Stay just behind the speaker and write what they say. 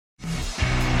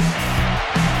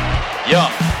Young,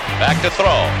 back to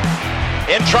throw.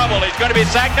 In trouble, he's going to be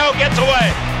sacked. No, gets away.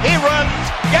 He runs,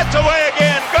 gets away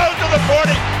again, goes to the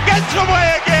 40, gets away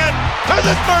again, to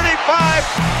the 35,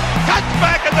 cuts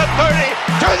back at the 30,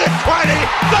 to the 20,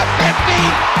 the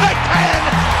 15, the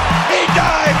 10. He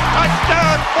dives,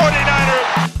 touchdown,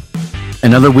 49ers.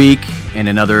 Another week and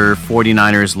another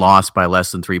 49ers lost by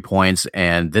less than 3 points.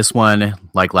 And this one,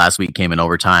 like last week, came in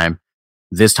overtime,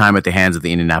 this time at the hands of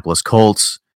the Indianapolis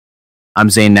Colts. I'm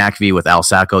Zane Nakvi with Al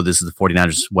Sacco. This is the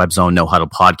 49ers Web Zone No Huddle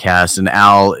podcast. And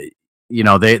Al, you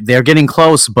know, they're getting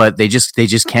close, but they just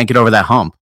can't get over that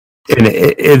hump. And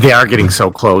they are getting so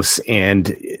close.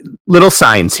 And little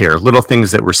signs here, little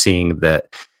things that we're seeing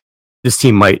that this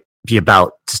team might be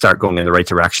about to start going in the right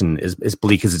direction. As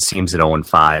bleak as it seems at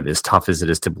 0-5, as tough as it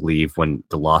is to believe when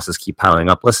the losses keep piling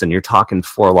up. Listen, you're talking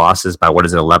 4 losses by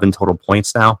 11 total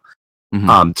points now.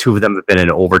 Mm-hmm. 2 of them have been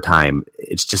in overtime.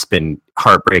 It's just been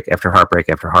heartbreak after heartbreak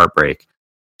after heartbreak.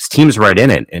 This team's right in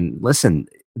it. And listen,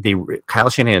 Kyle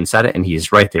Shanahan said it, and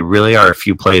he's right. They really are a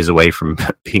few plays away from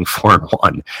being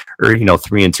 4-1 or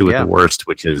 3-2 at the worst,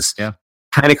 which is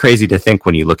kind of crazy to think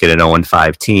when you look at an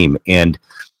 0-5 team. And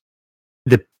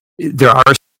there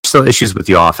are still issues with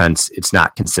the offense. It's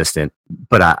not consistent,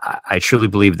 but I truly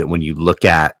believe that when you look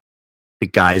at the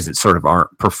guys that sort of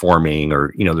aren't performing,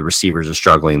 or the receivers are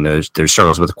struggling, there's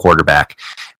struggles with the quarterback.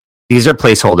 These are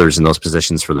placeholders in those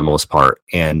positions for the most part,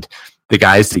 and the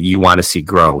guys that you want to see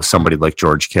grow, somebody like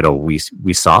George Kittle, we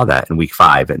saw that in week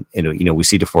 5, and we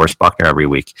see DeForest Buckner every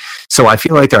week. So I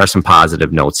feel like there are some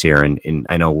positive notes here, and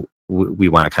I know we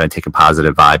want to kind of take a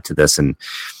positive vibe to this, and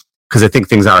because I think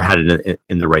things are headed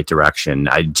in the right direction.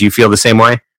 Do you feel the same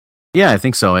way? Yeah, I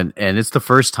think so, and it's the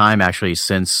first time actually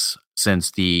since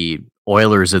the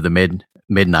Oilers of the mid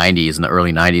 90s and the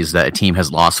early 90s that a team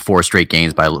has lost 4 straight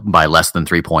games by less than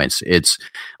 3 points. It's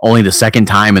only the second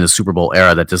time in the Super Bowl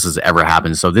era that this has ever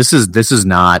happened. So this is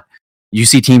not, you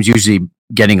see teams usually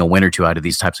getting a win or 2 out of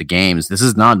these types of games. This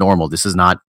is not normal. This does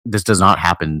not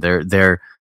happen. They're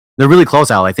really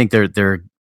close, Al. I think they're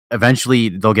eventually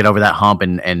they'll get over that hump,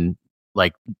 and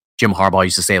like Jim Harbaugh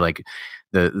used to say, like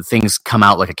the things come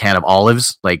out like a can of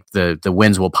olives, like the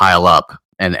wins will pile up.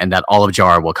 And that olive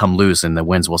jar will come loose, and the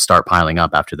wins will start piling up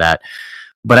after that.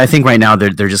 But I think right now they're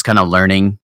just kind of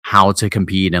learning how to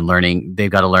compete, and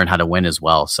they've got to learn how to win as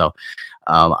well. So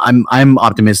I'm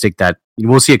optimistic that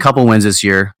we'll see a couple wins this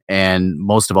year, and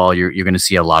most of all, you're going to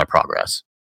see a lot of progress.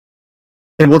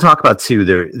 And we'll talk about too.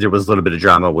 There was a little bit of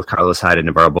drama with Carlos Hyde and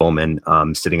Navarro Bowman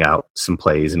sitting out some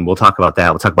plays, and we'll talk about that.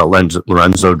 We'll talk about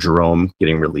Lorenzo Jerome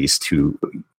getting released. Who,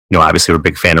 obviously we're a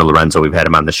big fan of Lorenzo. We've had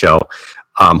him on the show.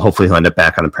 Hopefully he'll end up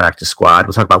back on the practice squad.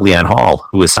 We'll talk about Leon Hall,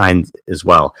 who was signed as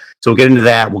well. So we'll get into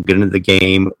that. We'll get into the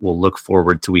game. We'll look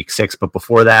forward to week 6. But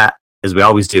before that, as we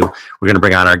always do, we're going to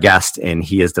bring on our guest, and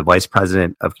he is the Vice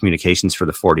President of Communications for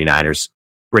the 49ers.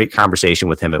 Great conversation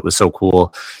with him. It was so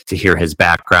cool to hear his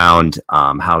background,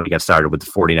 how he got started with the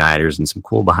 49ers, and some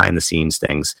cool behind-the-scenes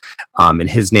things. And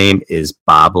his name is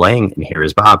Bob Lange, and here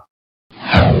is Bob.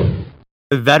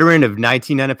 A veteran of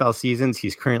 19 NFL seasons,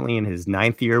 he's currently in his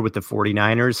 9th year with the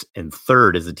 49ers and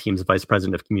 3rd as the team's Vice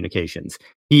President of Communications.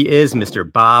 He is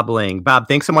Mr. Bob Lange. Bob,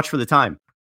 thanks so much for the time.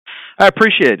 I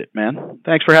appreciate it, man.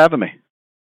 Thanks for having me.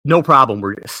 No problem.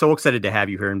 We're so excited to have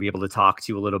you here and be able to talk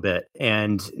to you a little bit.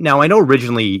 And now I know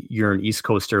originally you're an East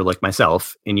Coaster like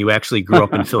myself, and you actually grew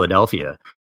up in Philadelphia.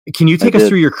 Can you take us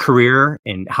through your career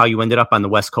and how you ended up on the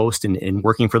West Coast and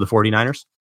working for the 49ers?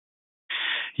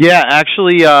 Yeah,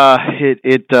 actually,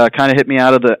 it kind of hit me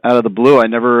out of the blue. I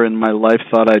never in my life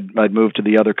thought I'd move to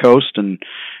the other coast, and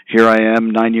here I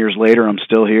am 9 years later. I'm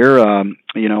still here.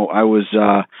 I was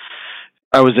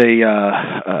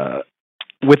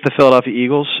with the Philadelphia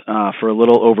Eagles for a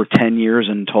little over 10 years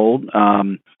in total.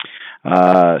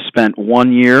 Spent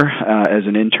 1 year as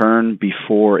an intern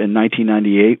before in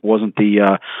 1998. Wasn't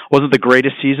the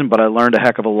greatest season, but I learned a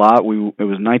heck of a lot. It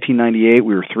was 1998.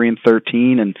 We were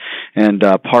 3-13, and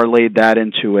parlayed that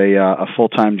into a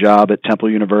full-time job at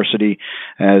Temple University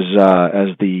as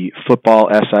the football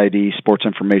SID, Sports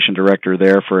Information Director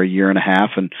there for a year and a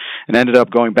half, and ended up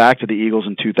going back to the Eagles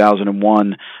in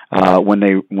 2001 when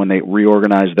they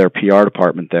reorganized their PR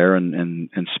department there, and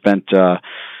spent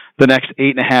the next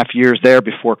 8.5 years there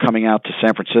before coming out to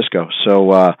San Francisco.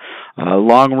 So a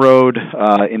long road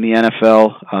in the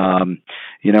NFL.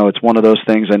 It's one of those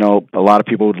things. I know a lot of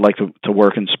people would like to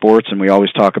work in sports, and we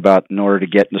always talk about in order to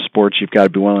get into sports, you've got to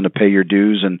be willing to pay your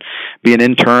dues and be an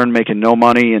intern making no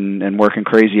money and working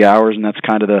crazy hours. And that's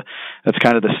kind of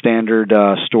the standard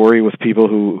story with people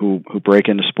who break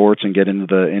into sports and get into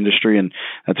the industry. And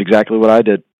that's exactly what I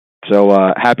did. So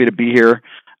happy to be here.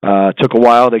 took a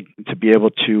while to be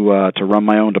able to run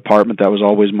my own department. That was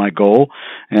always my goal,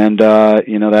 and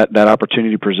that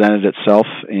opportunity presented itself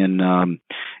in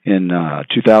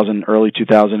early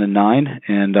 2009,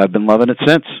 and I've been loving it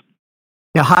since.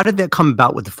 Now, how did that come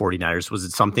about with the 49ers? Was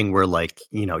it something where, like,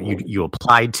 you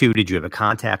applied to? Did you have a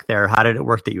contact there? How did it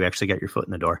work that you actually got your foot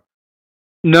in the door?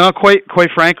 No, quite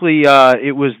frankly,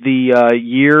 it was the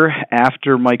year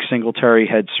after Mike Singletary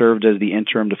had served as the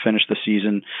interim to finish the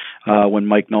season when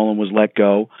Mike Nolan was let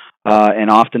go.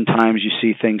 And oftentimes you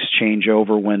see things change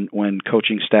over when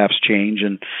coaching staffs change,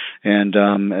 and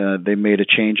they made a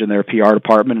change in their PR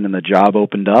department, and the job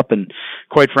opened up. And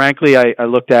quite frankly, I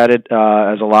looked at it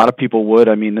as a lot of people would.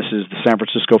 I mean, this is the San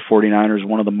Francisco 49ers,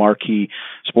 one of the marquee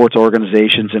sports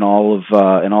organizations in all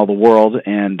the world,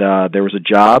 and there was a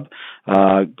job.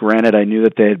 Granted, I knew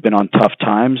that they had been on tough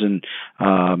times, and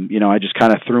I just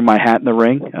kind of threw my hat in the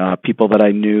ring. People that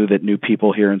I knew that knew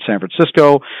people here in San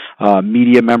Francisco,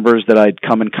 media members that I'd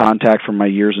come in contact from my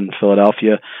years in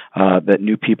Philadelphia, that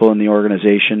knew people in the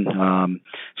organization.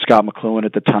 Scott McLuhan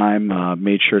at the time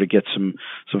made sure to get some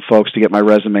folks to get my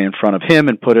resume in front of him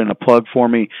and put in a plug for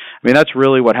me. I mean, that's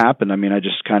really what happened. I mean, I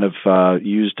just kind of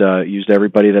used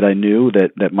everybody that I knew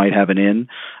that might have an in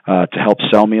to help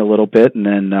sell me a little bit, and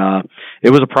then it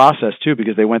was a process too,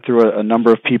 because they went through a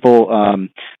number of people.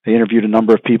 They interviewed a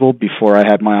number of people before I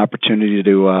had my opportunity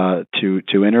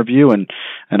to interview, and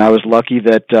I was lucky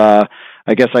that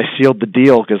I guess I sealed the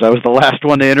deal because I was the last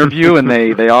one to interview, and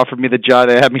they offered me the job.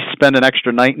 They had me spend an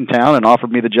extra night in town and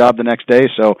offered me the job the next day.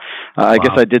 So I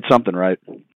guess I did something right.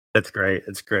 That's great.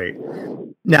 That's great.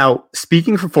 Now,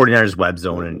 speaking for 49ers Web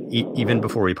Zone, and even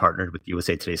before we partnered with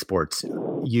USA Today Sports,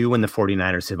 you and the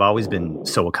 49ers have always been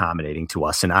so accommodating to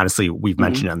us. And honestly, we've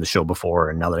mentioned it on the show before,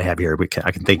 and now that I have you here,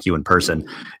 I can thank you in person.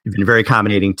 You've been very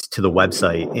accommodating to the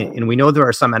website. And we know there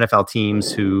are some NFL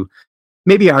teams who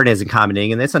maybe aren't as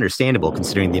accommodating, and that's understandable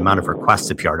considering the amount of requests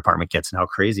the PR department gets and how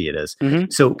crazy it is.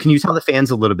 So can you tell the fans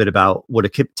a little bit about what a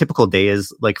typical day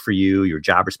is like for you, your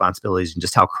job responsibilities, and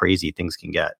just how crazy things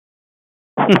can get?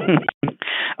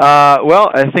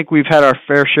 Well, I think we've had our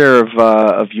fair share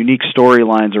of unique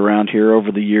storylines around here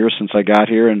over the years since I got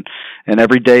here, and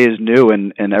every day is new,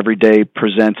 and every day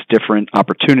presents different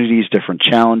opportunities, different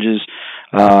challenges.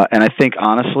 And I think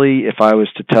honestly, if I was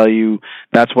to tell you,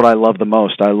 that's what I love the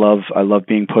most. I love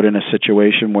being put in a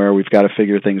situation where we've got to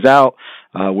figure things out,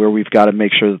 where we've got to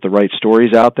make sure that the right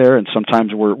story's out there, and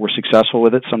sometimes we're successful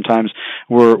with it. Sometimes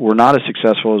we're not as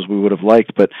successful as we would have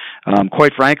liked, but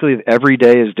quite frankly, every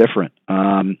day is different.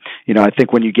 I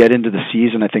think when you get into the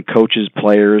season, I think coaches,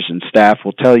 players, and staff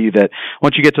will tell you that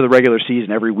once you get to the regular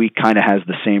season, every week kind of has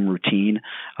the same routine.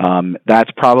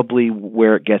 That's probably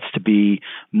where it gets to be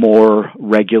more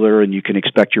regular, and you can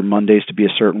expect your Mondays to be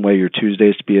a certain way, your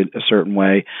Tuesdays to be a certain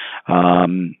way.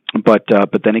 But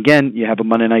then again, you have a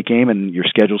Monday night game and your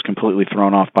schedule's completely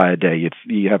thrown off by a day.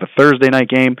 You have a Thursday night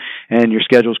game and your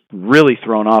schedule's really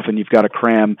thrown off, and you've got to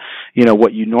cram,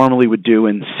 what you normally would do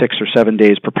in 6 or 7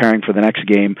 days preparing for the next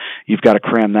game. You've got to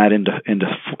cram that into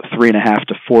 3.5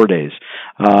 to 4 days.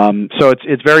 So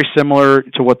it's very similar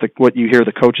to what you hear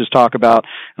the coaches talk about,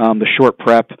 the short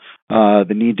prep.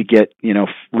 The need to get,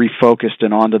 refocused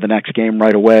and onto the next game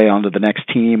right away, onto the next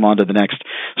team, onto the next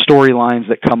storylines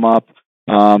that come up.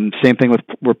 Same thing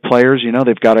with players,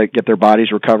 they've got to get their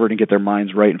bodies recovered and get their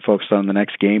minds right and focused on the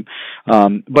next game.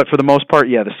 But for the most part,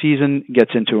 the season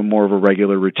gets into a more of a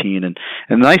regular routine. And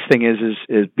the nice thing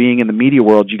is being in the media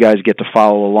world, you guys get to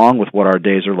follow along with what our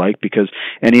days are like, because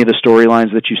any of the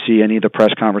storylines that you see, any of the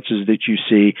press conferences that you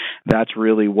see, that's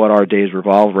really what our days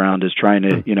revolve around, is trying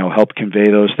to, help convey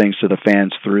those things to the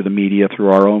fans through the media, through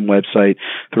our own website,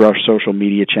 through our social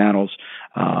media channels.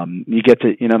 You get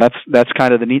to, that's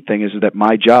kind of the neat thing, is that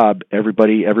my job,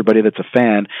 everybody that's a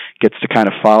fan gets to kind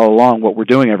of follow along what we're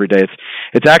doing every day.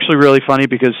 It's actually really funny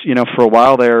because, for a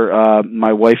while there,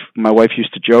 my wife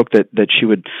used to joke that she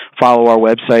would follow our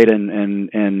website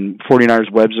and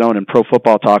 49ers Web Zone and Pro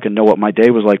Football Talk and know what my day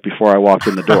was like before I walked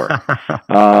in the door.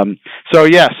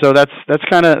 So that's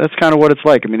kind of what it's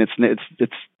like. I mean,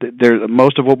 it's there.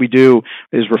 Most of what we do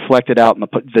is reflected out in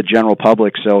the general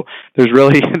public. So there's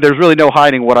really no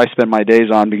hiding what I spend my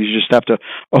days on, because you just have to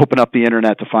open up the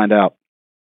internet to find out.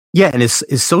 Yeah, and is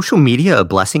social media a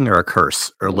blessing or a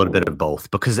curse, or a little bit of both?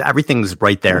 Because everything's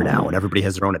right there now, and everybody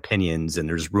has their own opinions, and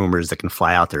there's rumors that can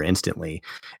fly out there instantly.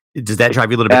 Does that drive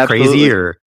you a little bit Absolutely. Crazy,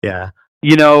 or yeah?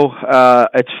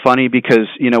 It's funny because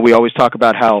we always talk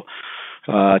about how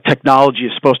technology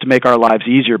is supposed to make our lives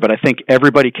easier, but I think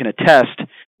everybody can attest,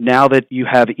 now that you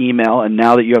have email and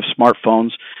now that you have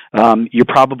smartphones, you're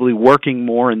probably working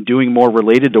more and doing more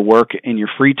related to work in your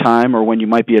free time, or when you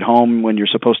might be at home when you're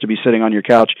supposed to be sitting on your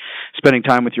couch, spending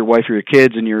time with your wife or your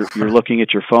kids, and you're looking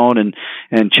at your phone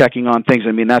and checking on things.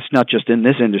 I mean, that's not just in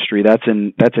this industry. That's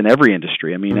in every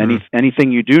industry. I mean,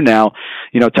 anything you do now,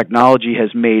 technology has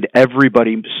made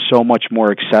everybody so much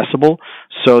more accessible.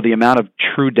 So the amount of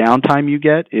true downtime you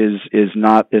get is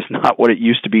not what it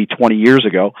used to be 20 years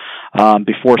ago,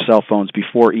 before cell phones,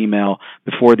 before email,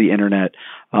 before the internet.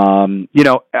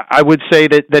 I would say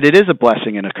that it is a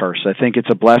blessing and a curse. I think it's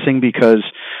a blessing because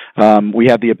we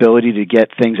have the ability to get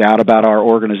things out about our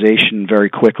organization very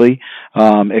quickly.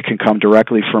 It can come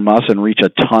directly from us and reach a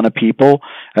ton of people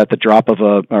at the drop of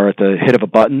or at the hit of a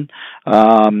button.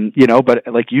 But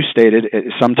like you stated,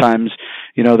 sometimes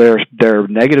there are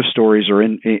negative stories or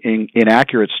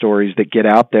inaccurate stories that get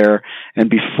out there, and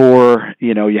before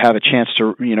you have a chance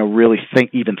to really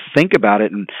think about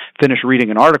it and finish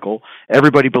reading an article,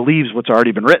 everybody believes what's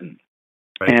already been written.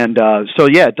 Right. And so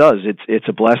yeah, it does. It's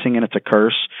a blessing and it's a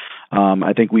curse.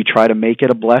 I think we try to make it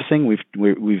a blessing.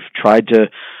 We've tried to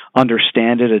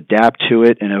understand it, adapt to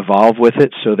it, and evolve with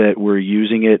it so that we're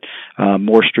using it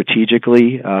more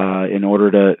strategically in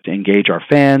order to engage our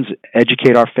fans,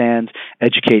 educate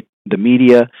the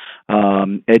media,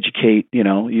 educate,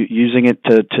 using it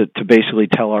to basically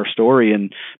tell our story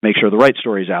and make sure the right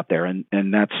story's out there. And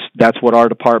that's what our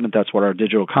department, that's what our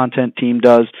digital content team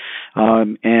does.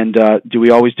 Do we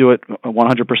always do it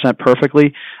 100%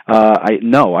 perfectly?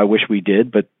 No, I wish we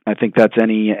did, but I think that's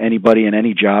anybody in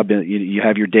any job. You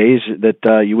have your days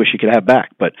that you wish you could have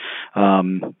back. But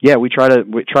we try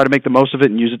to make the most of it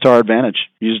and use it to our advantage,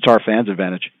 use it to our fans'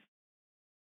 advantage.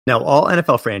 Now, all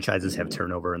NFL franchises have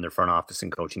turnover in their front office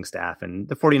and coaching staff, and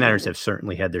the 49ers have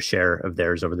certainly had their share of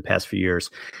theirs over the past few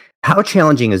years. How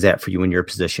challenging is that for you in your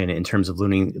position in terms of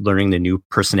learning the new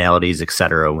personalities, et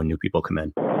cetera, when new people come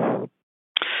in?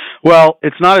 Well,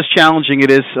 it's not as challenging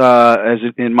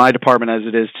in my department as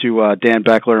it is to Dan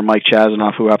Beckler and Mike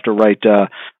Chazanoff, who have to write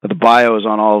the bios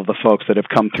on all of the folks that have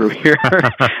come through here.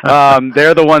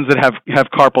 They're the ones that have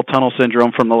carpal tunnel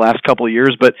syndrome from the last couple of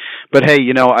years. But hey,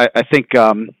 I think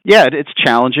it's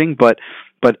challenging, but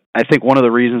I think one of the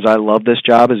reasons I love this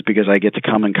job is because I get to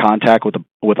come in contact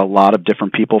with a lot of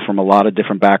different people from a lot of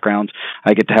different backgrounds.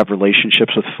 I get to have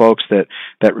relationships with folks that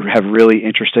have really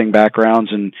interesting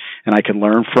backgrounds and I can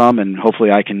learn from, and hopefully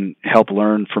I can help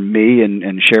learn from me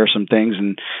and share some things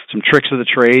and some tricks of the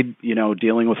trade,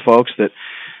 dealing with folks that,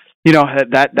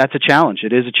 that's a challenge.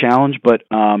 It is a challenge, but,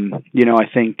 I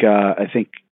think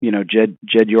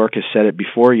Jed York has said it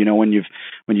before,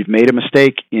 when you've made a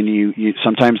mistake and you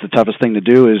sometimes the toughest thing to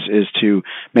do is to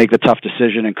make the tough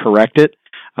decision and correct it.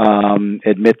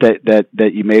 Admit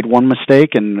that you made one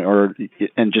mistake and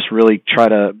just really try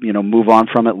to, move on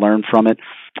from it, learn from it.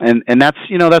 And that's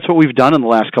what we've done in the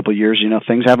last couple of years.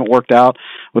 Things haven't worked out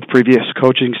with previous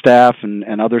coaching staff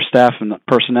and other staff and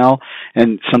personnel.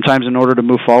 And sometimes in order to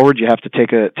move forward, you have to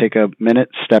take a minute,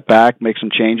 step back, make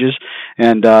some changes,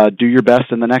 and do your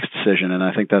best in the next decision. And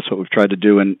I think that's what we've tried to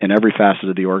do in every facet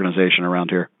of the organization around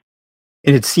here.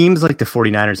 And it seems like the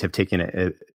 49ers have taken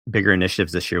a bigger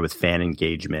initiatives this year with fan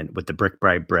engagement, with the Brick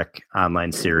by Brick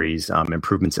online series,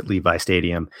 improvements at Levi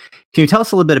Stadium. Can you tell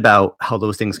us a little bit about how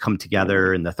those things come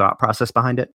together and the thought process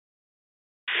behind it?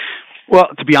 Well,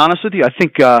 to be honest with you, I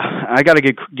think I got to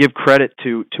give credit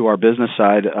to our business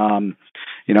side.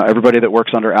 Everybody that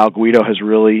works under Al Guido has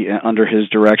really, under his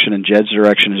direction and Jed's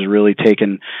direction, has really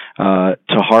taken to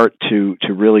heart to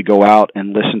really go out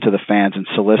and listen to the fans and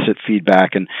solicit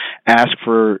feedback and ask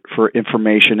for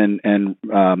information and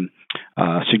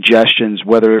suggestions,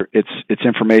 whether it's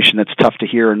information that's tough to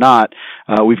hear or not.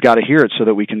 We've got to hear it so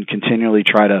that we can continually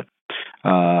try to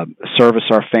service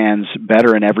our fans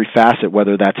better in every facet,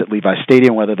 whether that's at Levi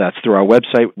Stadium, whether that's through our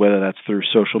website, whether that's through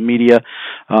social media,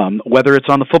 whether it's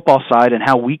on the football side and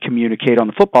how we communicate on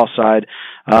the football side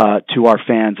to our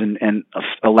fans and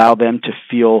allow them to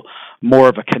feel more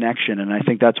of a connection. And I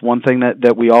think that's one thing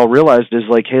that we all realized is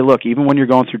like, hey, look, even when you're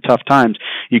going through tough times,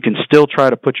 you can still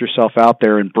try to put yourself out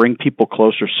there and bring people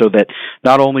closer so that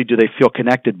not only do they feel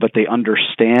connected, but they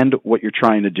understand what you're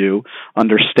trying to do,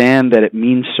 understand that it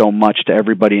means so much to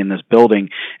everybody in this building.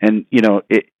 And,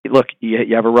 look,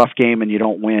 you have a rough game and you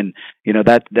don't win.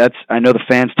 That's I know the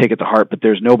fans take it to heart, but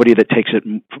there's nobody that takes it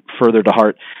further to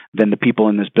heart than the people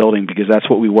in this building, because that's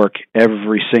what we work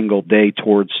every single day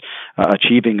towards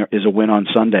achieving, is a win on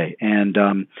Sunday. And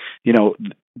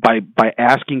by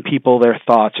asking people their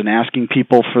thoughts and asking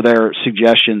people for their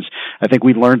suggestions, I think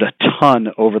we learned a ton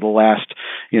over the last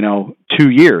 2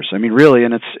 years. I mean, really,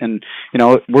 and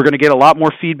we're going to get a lot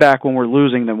more feedback when we're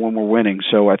losing than when we're winning.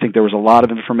 So I think there was a lot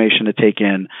of information to take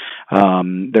in.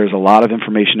 There's a lot of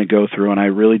information to go through, and I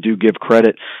really do give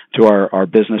credit to our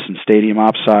business and stadium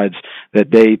ops sides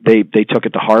that they took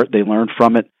it to heart. They learned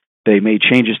from it. They made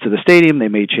changes to the stadium. They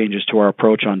made changes to our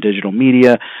approach on digital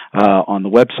media, on the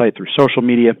website, through social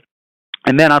media.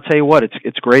 And then I'll tell you what,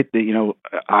 it's great that,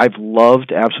 I've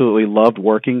absolutely loved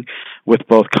working with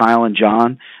both Kyle and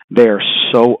John. They are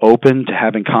so open to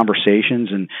having conversations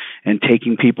and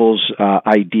taking people's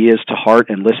ideas to heart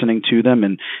and listening to them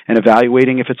and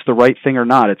evaluating if it's the right thing or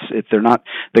not. They're not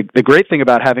the great thing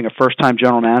about having a first-time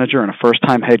general manager and a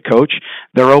first-time head coach.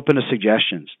 They're open to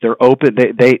suggestions. They're open.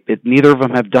 Neither of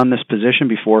them have done this position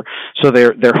before, so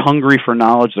they're hungry for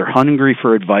knowledge. They're hungry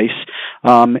for advice,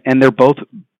 and they're both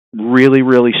really,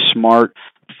 really smart,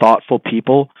 thoughtful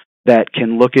people that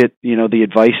can look at, the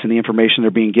advice and the information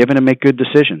they're being given and make good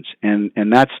decisions. And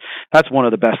that's one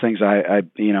of the best things I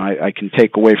can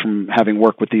take away from having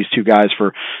worked with these two guys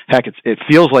for, heck, it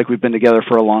feels like we've been together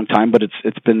for a long time, but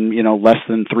it's been, less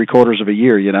than 3/4 of a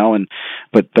year,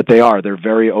 but they're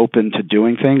very open to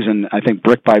doing things. And I think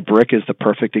Brick by Brick is the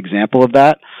perfect example of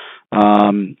that.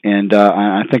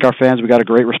 I think our fans, we got a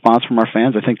great response from our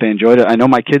fans. I think they enjoyed it. I know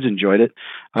my kids enjoyed it.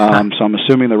 So I'm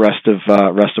assuming the rest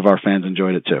of our fans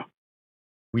enjoyed it too.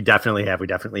 We definitely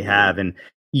have. And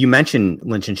you mentioned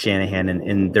Lynch and Shanahan,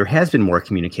 and there has been more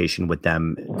communication with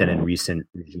them than in recent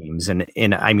regimes.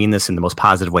 And I mean this in the most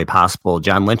positive way possible.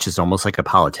 John Lynch is almost like a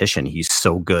politician. He's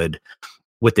so good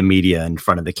with the media in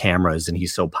front of the cameras, and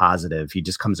he's so positive. He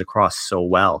just comes across so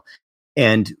well.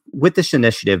 And with this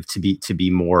initiative to be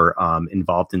more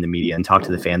involved in the media and talk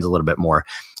to the fans a little bit more,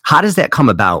 how does that come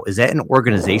about? Is that an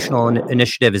organizational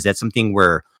initiative? Is that something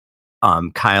where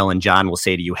Kyle and John will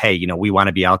say to you, "Hey, we want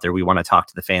to be out there. We want to talk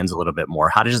to the fans a little bit more"?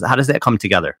 How does that come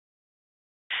together?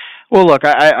 Well, look,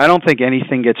 I don't think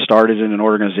anything gets started in an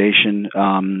organization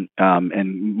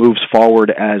and moves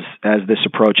forward as this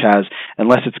approach has,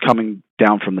 unless it's coming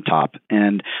down from the top.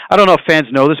 And I don't know if fans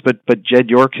know this, but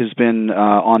Jed York has been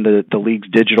on the league's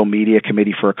digital media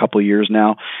committee for a couple of years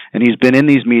now, and he's been in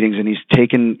these meetings, and he's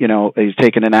taken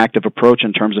an active approach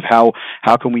in terms of how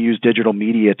can we use digital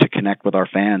media to connect with our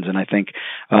fans. And I think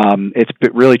it's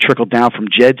really trickled down from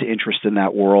Jed's interest in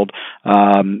that world,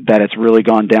 that it's really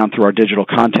gone down through our digital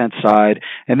content side.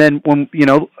 And then when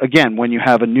you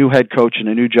have a new head coach and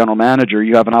a new general manager,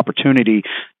 you have an opportunity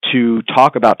to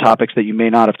talk about topics that you may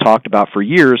not have talked about for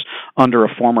years under a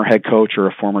former head coach or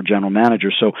a former general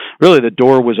manager. So really the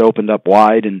door was opened up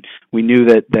wide, and we knew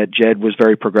that Jed was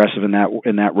very progressive in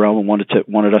that realm and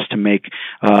wanted us to make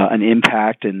an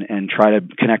impact and try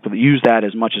to use that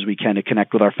as much as we can to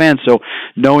connect with our fans. So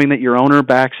knowing that your owner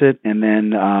backs it, and then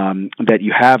that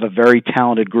you have a very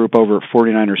talented group over at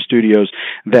 49ers Studios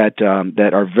that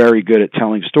are very good at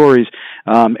telling stories,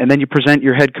 and then you present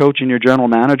your head coach and your general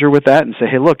manager with that and say,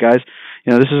 "Hey, look, guys,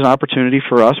 this is an opportunity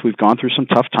for us. We've gone through some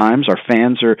tough times. Our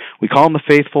fans we call them the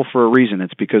faithful for a reason.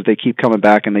 It's because they keep coming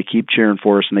back and they keep cheering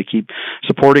for us and they keep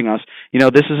supporting us.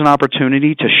 This is an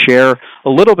opportunity to share a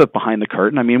little bit behind the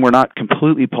curtain. I mean, we're not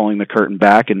completely pulling the curtain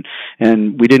back,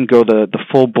 and we didn't go the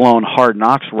full-blown Hard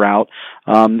Knocks route.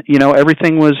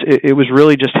 Everything it was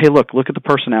really just, hey, look at the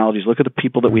personalities, look at the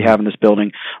people that we have in this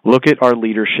building, look at our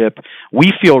leadership.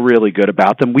 We feel really good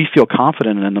about them. We feel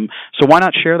confident in them. So why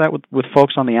not share that with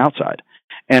folks on the outside?"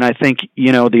 And I think,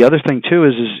 the other thing too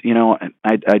is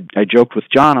I joked with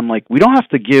John, I'm like, we don't have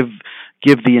to give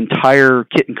the entire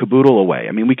kit and caboodle away.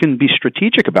 I mean, we can be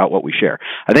strategic about what we share.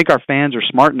 I think our fans are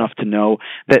smart enough to know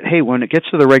that, hey, when it gets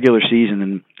to the regular season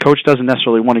and coach doesn't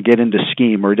necessarily want to get into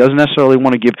scheme, or he doesn't necessarily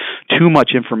want to give too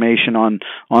much information on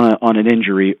an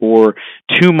injury, or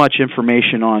too much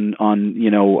information on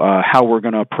how we're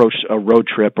going to approach a road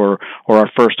trip or our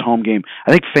first home game.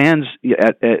 I think fans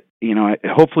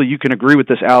hopefully you can agree with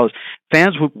this, Al,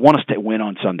 fans would want us to win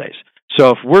on Sundays. So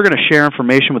if we're going to share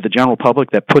information with the general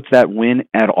public that puts that win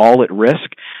at all at risk,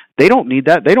 they don't need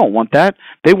that. They don't want that.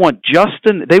 They want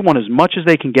they want as much as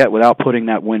they can get without putting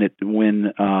that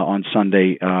win on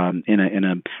Sunday in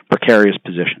a precarious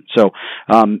position. So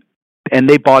and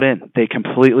they bought in. They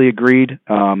completely agreed.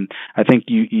 I think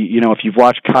if you've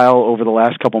watched Kyle over the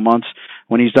last couple months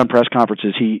when he's done press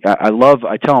conferences,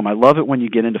 I tell him I love it when you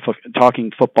get into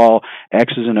talking football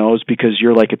X's and O's, because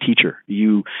you're like a teacher.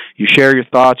 You share your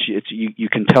thoughts. You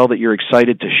can tell that you're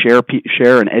excited to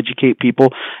share and educate people,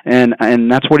 and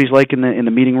that's what he's like in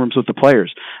the meeting rooms with the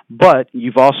players. But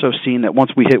you've also seen that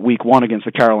once we hit week 1 against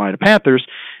the Carolina Panthers,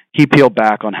 he peeled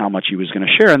back on how much he was going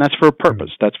to share, and that's for a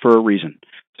purpose. That's for a reason.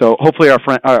 So hopefully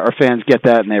our fans get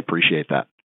that and they appreciate that.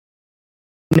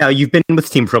 Now, you've been with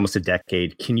the team for almost a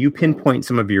decade. Can you pinpoint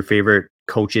some of your favorite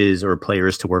coaches or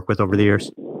players to work with over the years?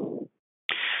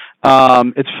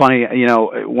 It's funny,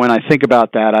 when I think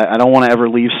about that, I don't want to ever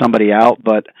leave somebody out,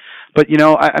 but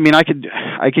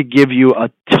I could give you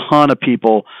a ton of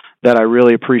people that I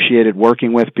really appreciated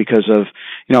working with because of,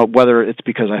 whether it's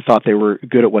because I thought they were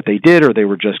good at what they did or they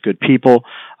were just good people.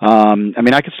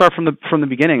 I could start from the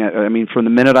beginning. From the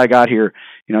minute I got here,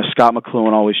 Scott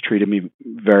McLuhan always treated me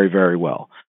very, very well.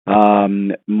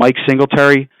 Mike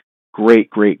Singletary,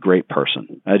 great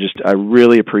person. I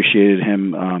really appreciated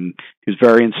him. He was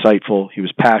very insightful. He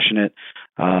was passionate.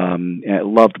 I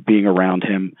loved being around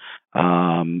him.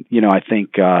 I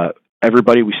think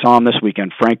everybody, we saw him this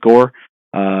weekend. Frank Gore,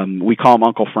 we call him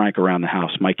Uncle Frank around the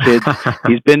house. My kid,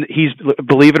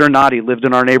 believe it or not, he lived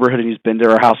in our neighborhood and he's been to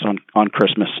our house on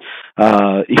Christmas.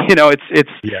 He's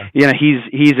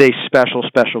a special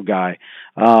guy.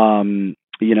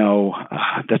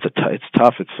 It's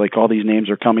tough. It's like all these names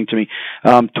are coming to me.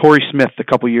 Torrey Smith, the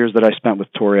couple years that I spent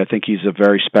with Torrey, I think he's a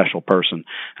very special person.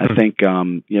 I think,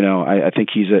 I think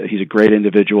he's a great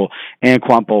individual. And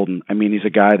Quan Bolden, he's a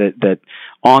guy that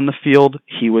on the field,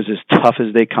 he was as tough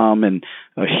as they come and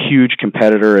a huge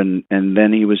competitor. And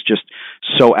then he was just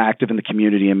so active in the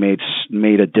community and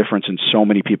made a difference in so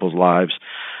many people's lives.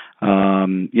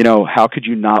 How could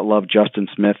you not love Justin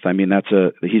Smith?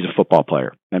 He's a football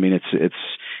player. It's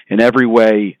in every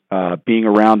way, being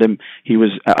around him.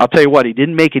 I'll tell you what, he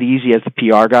didn't make it easy as the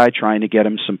PR guy trying to get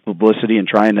him some publicity and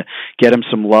trying to get him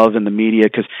some love in the media.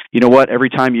 Cause you know what, every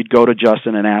time you'd go to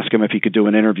Justin and ask him if he could do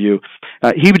an interview,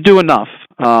 he would do enough.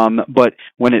 But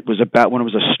when it was a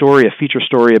feature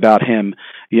story about him,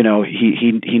 he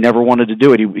never wanted to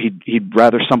do it. He'd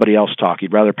rather somebody else talk.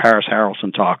 He'd rather Paris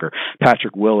Harrelson talk or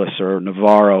Patrick Willis or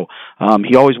Navarro.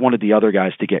 He always wanted the other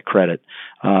guys to get credit.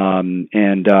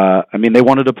 They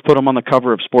wanted to put him on the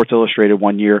cover of Sports Illustrated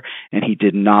one year, and he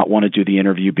did not want to do the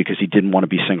interview because he didn't want to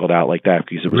be singled out like that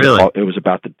because it was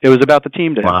about the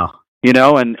team to him. Wow.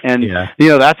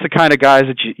 That's the kind of guys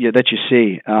that you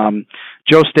see.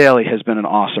 Joe Staley has been an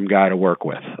awesome guy to work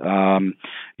with. I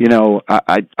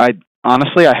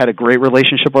honestly, I had a great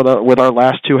relationship with our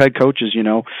last two head coaches.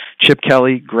 Chip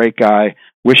Kelly, great guy.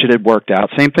 Wish it had worked out.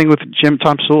 Same thing with Jim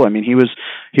Tomsula. He was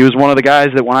one of the guys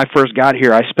that when I first got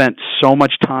here, I spent so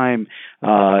much time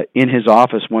in his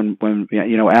office when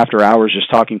after hours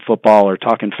just talking football or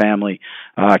talking family.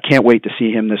 I can't wait to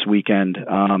see him this weekend.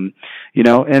 And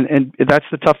that's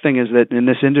the tough thing is that in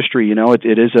this industry,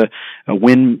 it is a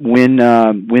win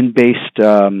based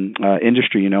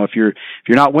industry. If you're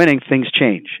not winning, things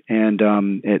change, and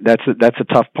that's a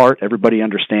tough part. Everybody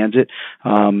understands it,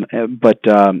 but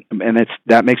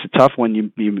that makes it tough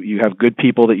when you have good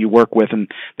people that you work with and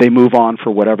they move on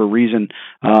for whatever reason.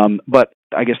 But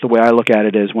I guess the way I look at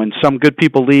it is when some good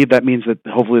people leave, that means that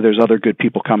hopefully there's other good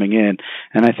people coming in.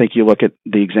 And I think you look at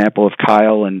the example of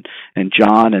Kyle and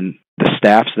John and the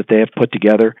staffs that they have put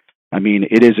together.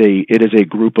 It is a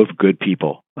group of good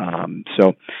people.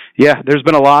 There's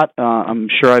been a lot. I'm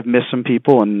sure I've missed some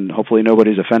people, and hopefully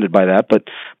nobody's offended by that. But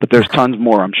there's tons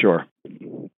more, I'm sure.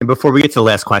 And before we get to the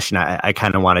last question, I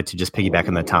kind of wanted to just piggyback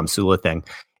on the Tomsula thing.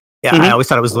 Yeah, Mm-hmm. I always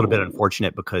thought it was a little bit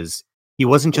unfortunate because he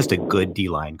wasn't just a good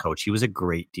D-line coach. He was a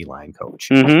great D-line coach.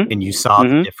 Mm-hmm. And you saw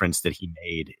the difference that he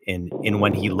made. And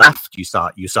when he left, you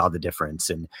saw the difference.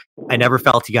 And I never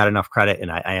felt he got enough credit.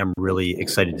 And I am really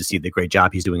excited to see the great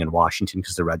job he's doing in Washington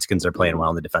because the Redskins are playing well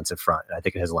on the defensive front. And I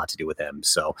think it has a lot to do with him.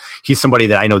 So he's somebody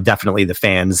that I know definitely the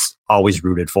fans always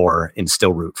rooted for and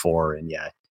still root for. And yeah,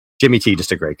 Jimmy T,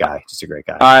 just a great guy.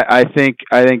 I think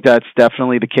that's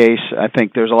definitely the case. I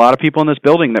think there's a lot of people in this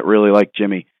building that really like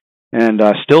Jimmy. And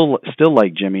still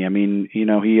like Jimmy.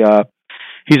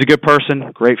 He's a good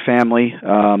person, great family.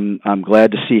 I'm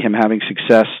glad to see him having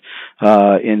success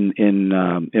in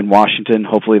Washington.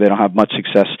 Hopefully, they don't have much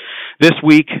success this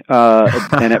week,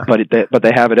 but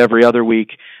they have it every other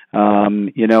week.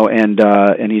 And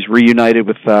he's reunited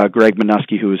with Greg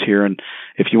Minuski, who was here. And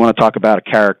if you want to talk about a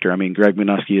character, Greg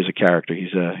Minuski is a character.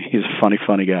 He's a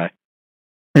funny guy.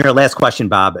 And our last question,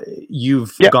 Bob,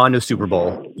 you've gone to a Super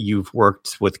Bowl. You've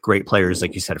worked with great players,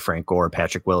 like you said, Frank Gore,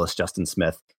 Patrick Willis, Justin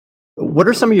Smith. What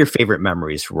are some of your favorite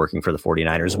memories for working for the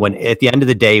 49ers? When at the end of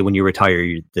the day, when you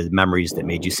retire, the memories that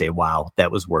made you say, wow, that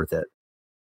was worth it?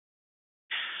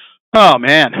 Oh,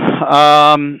 man.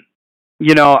 I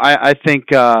think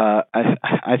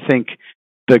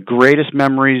the greatest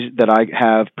memories that I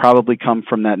have probably come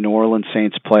from that New Orleans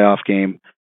Saints playoff game.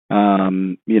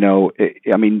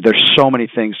 There's so many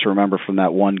things to remember from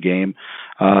that one game.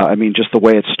 Just the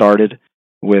way it started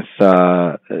with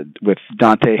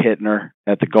Dante Hittner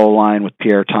at the goal line with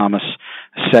Pierre Thomas,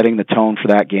 setting the tone for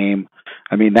that game.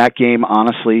 I mean, that game,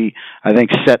 honestly, I think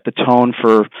set the tone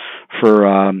for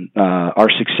our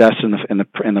success in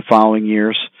the following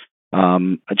years.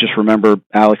 I just remember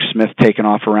Alex Smith taking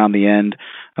off around the end,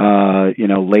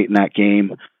 late in that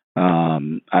game.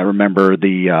 I remember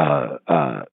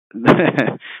the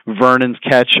Vernon's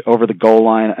catch over the goal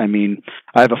line. I mean,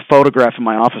 I have a photograph in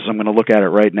my office. I'm going to look at it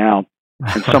right now.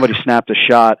 And somebody snapped a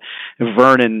shot.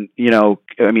 Vernon, he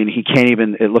can't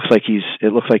even. It looks like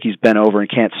he's bent over and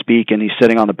can't speak, and he's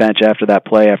sitting on the bench after that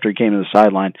play, after he came to the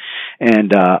sideline.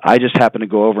 And I just happened to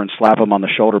go over and slap him on the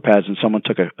shoulder pads, and someone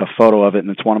took a photo of it, and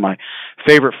it's one of my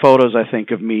favorite photos, I think,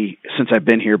 of me since I've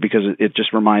been here, because it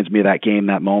just reminds me of that game,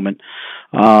 that moment.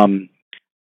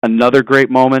 Another great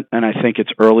moment, and I think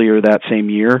it's earlier that same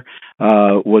year,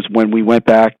 was when we went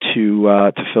back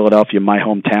to Philadelphia, my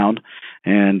hometown.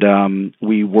 And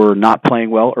we were not playing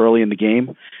well early in the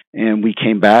game, and we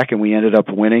came back and we ended up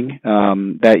winning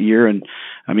that year. And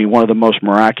I mean, one of the most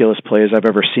miraculous plays I've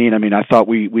ever seen. I mean, I thought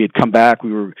we had come back,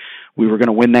 we were going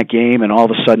to win that game, and all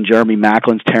of a sudden Jeremy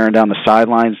Macklin's tearing down the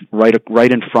sidelines right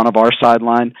in front of our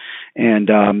sideline, and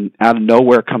out of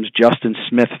nowhere comes Justin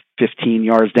Smith 15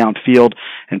 yards downfield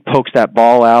and pokes that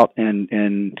ball out, and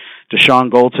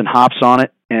Deshaun Goldson hops on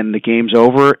it, and the game's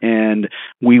over, and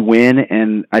we win.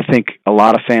 And I think a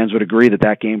lot of fans would agree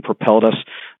that game propelled us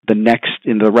in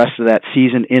the rest of that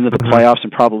season into the playoffs,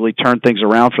 and probably turned things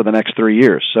around for the next 3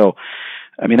 years. So,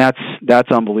 I mean,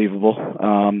 that's unbelievable.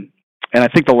 And I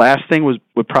think the last thing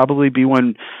would probably be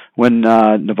when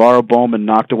Navarro Bowman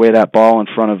knocked away that ball in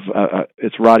front of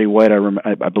it's Roddy White,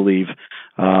 I believe,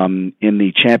 in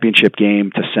the championship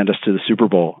game to send us to the Super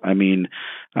Bowl. I mean,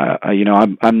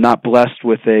 I'm not blessed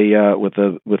with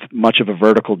much of a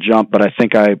vertical jump, but I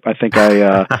think I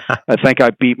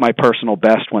beat my personal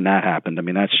best when that happened. I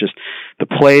mean, that's just the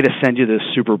play to send you to the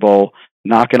Super Bowl,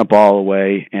 knocking a ball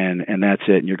away, and that's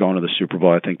it, and you're going to the Super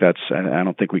Bowl. I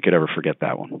don't think we could ever forget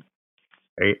that one.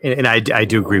 Right. And I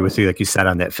do agree with you, like you said,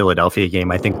 on that Philadelphia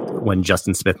game. I think when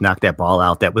Justin Smith knocked that ball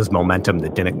out, that was momentum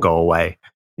that didn't go away.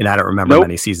 And I don't remember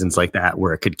many seasons like that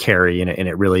where it could carry, and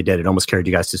it really did. It almost carried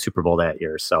you guys to Super Bowl that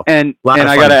year. So, and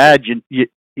I got to add,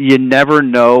 you never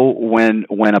know when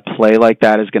a play like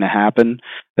that is going to happen,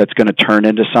 that's going to turn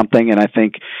into something. And I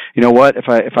think, you know what, if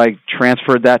I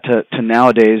transferred that to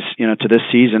nowadays, to this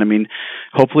season, I mean,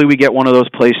 hopefully we get one of those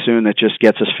plays soon that just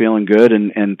gets us feeling good,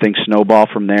 and things snowball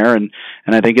from there. And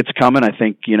I think it's coming. I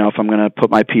think, if I'm going to put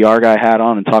my PR guy hat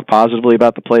on and talk positively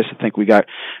about the place, I think we got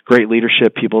great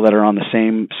leadership, people that are on the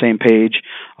same page.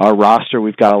 Our roster,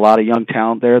 we've got a lot of young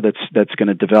talent there that's going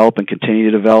to develop and continue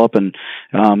to develop. And,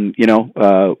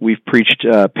 we've preached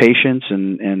patience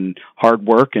and hard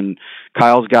work, and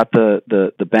Kyle's got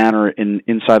the banner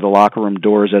inside the locker room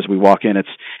doors as we walk in.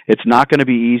 It's not going to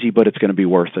be easy, but it's going to be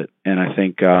worth it. And I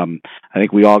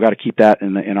think we all got to keep that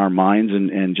in our minds,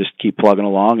 and just keep plugging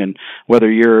along. And whether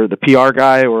you're the PR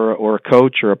guy or a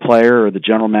coach or a player or the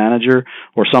general manager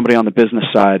or somebody on the business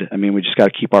side, I mean, we just got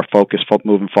to keep our focus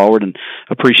moving forward, and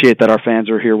appreciate that our fans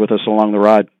are here with us along the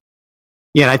ride.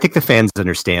 Yeah, and I think the fans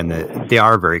understand that they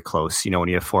are very close. When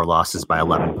you have 4 losses by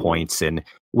 11 points, and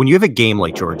when you have a game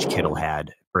like George Kittle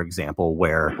had, for example,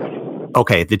 where,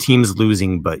 okay, the team's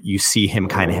losing, but you see him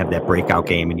kind of have that breakout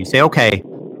game, and you say, okay,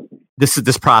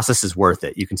 this process is worth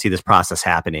it. You can see this process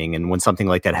happening. And when something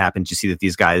like that happens, you see that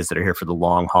these guys that are here for the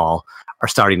long haul are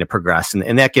starting to progress.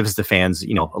 And that gives the fans, a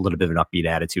little bit of an upbeat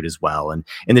attitude as well. And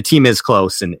the team is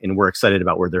close, and we're excited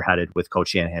about where they're headed with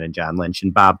Coach Shanahan and John Lynch.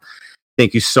 And Bob,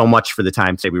 thank you so much for the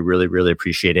time today. We really, really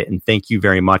appreciate it. And thank you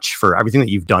very much for everything that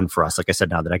you've done for us. Like I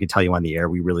said, now that I can tell you on the air,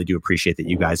 we really do appreciate that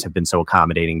you guys have been so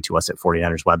accommodating to us at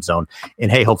 49ers Web Zone. And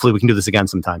hey, hopefully we can do this again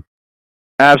sometime.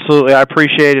 Absolutely. I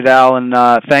appreciate it, Al. And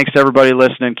thanks to everybody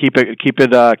listening. Keep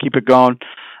it going.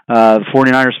 The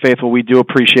 49ers faithful, we do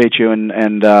appreciate you,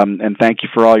 and thank you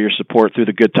for all your support through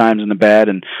the good times and the bad.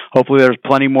 And hopefully there's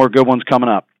plenty more good ones coming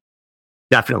up.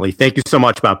 Definitely. Thank you so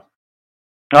much, Bob.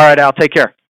 All right, Al. Take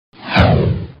care.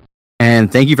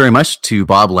 And thank you very much to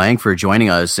Bob Lange for joining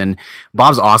us. And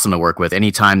Bob's awesome to work with.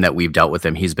 Anytime that we've dealt with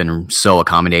him, he's been so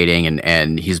accommodating,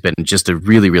 and he's been just a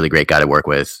really, really great guy to work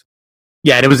with.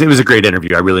 Yeah, and it was a great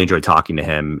interview. I really enjoyed talking to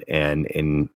him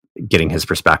and getting his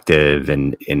perspective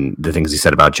and the things he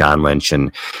said about John Lynch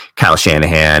and Kyle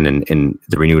Shanahan and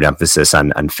the renewed emphasis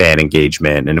on fan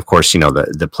engagement. And of course,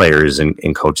 the players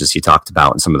and coaches he talked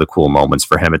about and some of the cool moments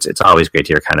for him. It's always great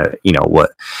to hear kind of,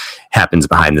 what happens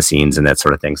behind the scenes and that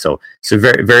sort of thing. So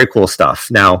very, very cool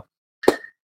stuff. Now,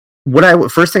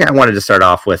 First thing I wanted to start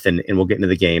off with, and we'll get into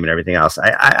the game and everything else.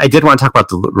 I did want to talk about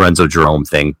the Lorenzo Jerome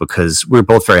thing because we're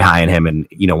both very high on him. And,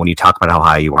 when you talk about how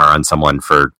high you are on someone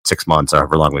for 6 months or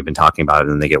however long we've been talking about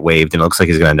it, and they get waived, and it looks like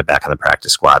he's going to end up back on the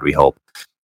practice squad, we hope.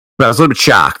 But I was a little bit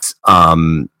shocked.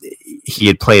 He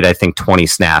had played, I think, 20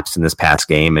 snaps in this past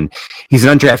game, and he's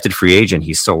an undrafted free agent.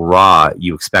 He's so raw.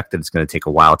 You expect that it's going to take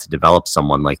a while to develop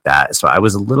someone like that. So I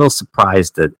was a little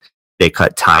surprised that they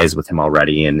cut ties with him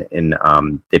already, and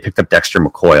they picked up Dexter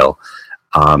McCoyle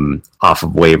off of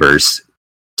waivers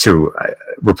to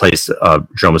replace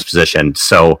Jerome's position.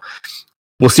 So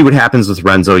we'll see what happens with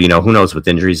Renzo. Who knows, with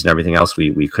injuries and everything else,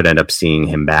 we could end up seeing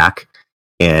him back.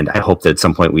 And I hope that at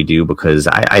some point we do, because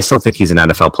I still think he's an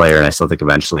NFL player, and I still think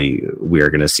eventually we are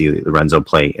going to see Lorenzo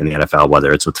play in the NFL,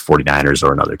 whether it's with the 49ers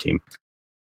or another team.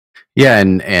 Yeah,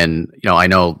 and I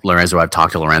know Lorenzo. I've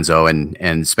talked to Lorenzo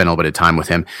and spent a little bit of time with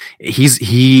him.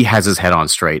 He has his head on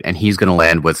straight, and he's going to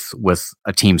land with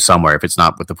a team somewhere. If it's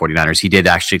not with the 49ers, he did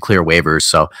actually clear waivers,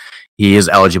 so he is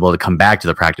eligible to come back to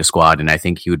the practice squad. And I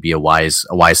think he would be a wise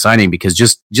signing, because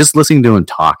just listening to him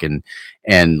talk and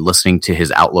listening to his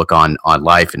outlook on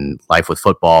life and life with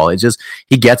football,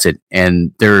 he gets it.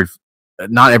 And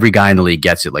not every guy in the league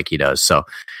gets it like he does. So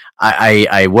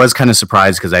I was kind of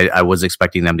surprised, because I was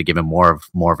expecting them to give him more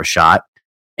of a shot.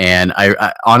 And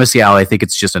I honestly, Al, I think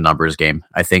it's just a numbers game.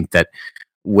 I think that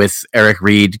with Eric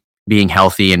Reed being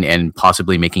healthy and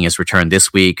possibly making his return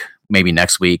this week, maybe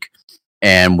next week,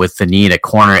 and with the need at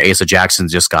corner, Asa Jackson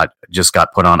just got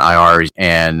put on IR,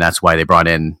 and that's why they brought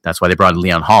in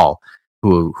Leon Hall,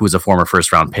 who's a former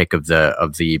first round pick of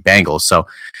the Bengals. So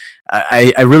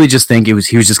I really just think he was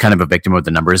just kind of a victim of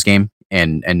the numbers game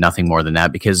and nothing more than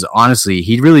that, because honestly,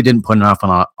 he really didn't put enough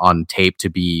on tape to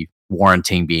be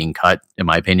warranting being cut, in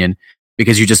my opinion,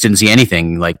 because you just didn't see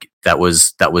anything like that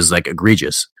was like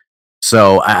egregious.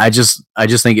 So I just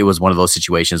think it was one of those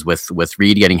situations with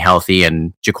Reed getting healthy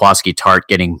and Jaquiski Tartt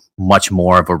getting much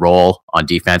more of a role on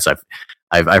defense.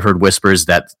 I've heard whispers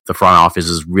that the front office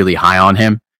is really high on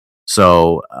him.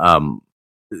 So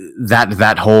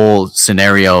that whole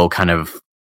scenario kind of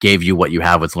gave you what you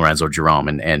have with Lorenzo Jerome,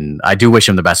 and I do wish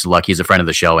him the best of luck. He's a friend of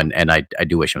the show, and I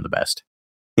do wish him the best.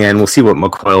 And we'll see what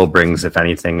McCoyle brings, if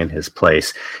anything, in his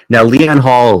place. Now, Leon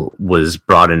Hall was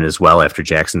brought in as well after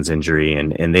Jackson's injury,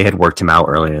 and they had worked him out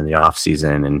earlier in the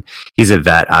offseason. And he's a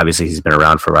vet. Obviously, he's been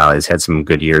around for a while. He's had some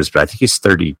good years, but I think he's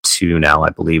 32 now, I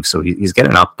believe. So he's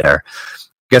getting up there.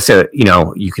 I guess,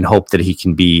 you can hope that he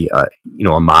can be, a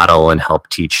model and help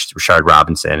teach Rashard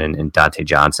Robinson and Dante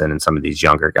Johnson and some of these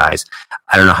younger guys.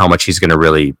 I don't know how much he's going to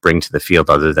really bring to the field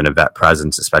other than a vet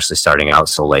presence, especially starting out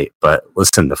so late. But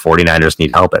listen, the 49ers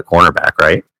need help at cornerback,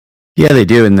 right? Yeah, they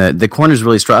do. And the corner's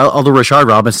really strong. Although Rashard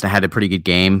Robinson had a pretty good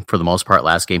game for the most part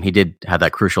last game, he did have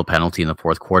that crucial penalty in the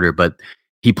fourth quarter, but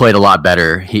he played a lot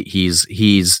better.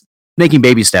 He's making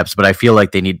baby steps, but I feel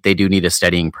like they do need a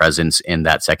steadying presence in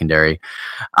that secondary.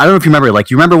 I don't know if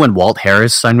you remember when Walt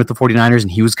Harris signed with the 49ers, and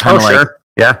he was kind of sure.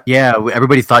 Yeah,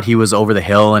 everybody thought he was over the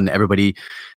hill, and everybody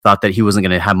thought that he wasn't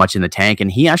going to have much in the tank,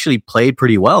 and he actually played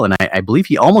pretty well, and I believe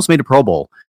he almost made a Pro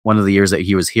Bowl one of the years that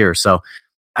he was here. So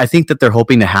I think that they're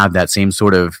hoping to have that same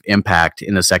sort of impact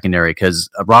in the secondary, because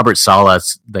Robert Saleh,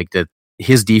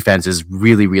 his defense is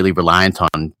really, really reliant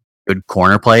on good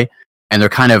corner play, and they're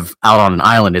kind of out on an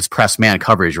island. It's press man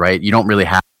coverage, right? You don't really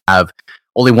have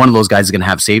only one of those guys is going to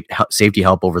have safety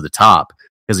help over the top,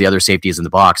 because the other safety is in the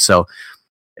box. So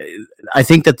I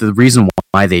think that the reason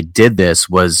why they did this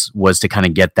was to kind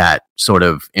of get that sort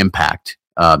of impact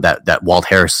that Walt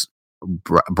Harris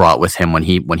brought with him when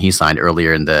he signed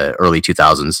earlier in the early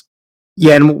 2000s.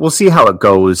 Yeah, and we'll see how it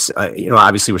goes.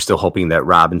 Obviously, we're still hoping that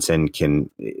Robinson can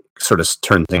sort of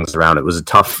turn things around. It was a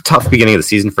tough beginning of the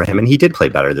season for him, and he did play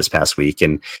better this past week.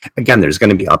 And again, there's going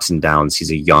to be ups and downs.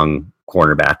 He's a young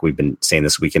cornerback. We've been saying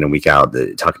this week in and week out,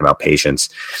 talking about patience.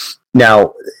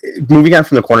 Now, moving on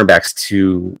from the cornerbacks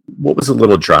to what was a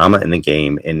little drama in the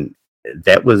game, and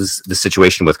that was the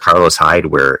situation with Carlos Hyde,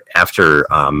 where after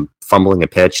fumbling a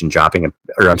pitch and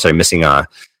missing a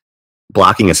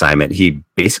blocking assignment, he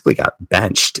basically got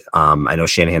benched. I know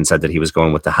Shanahan said that he was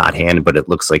going with the hot hand, but it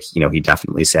looks like, he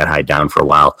definitely sat Hyde down for a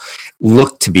while.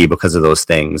 Looked to be because of those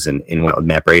things, and went with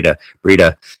Matt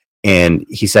Breida. And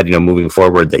he said, moving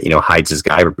forward that, Hyde's his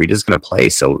guy, but Breida's going to play.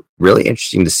 So really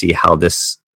interesting to see how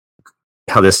this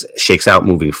shakes out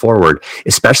moving forward,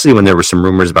 especially when there were some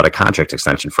rumors about a contract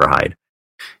extension for Hyde.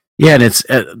 Yeah, and it's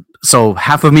so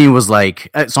half of me was like,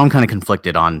 so I'm kind of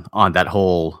conflicted on that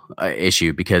whole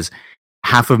issue, because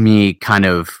half of me kind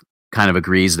of kind of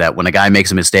agrees that when a guy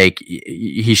makes a mistake,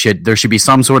 there should be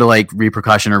some sort of like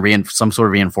repercussion or some sort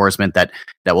of reinforcement that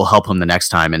will help him the next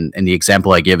time. And the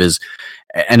example I give is,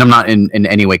 and I'm not in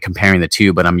any way comparing the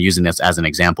two, but I'm using this as an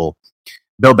example.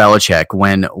 Bill Belichick,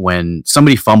 when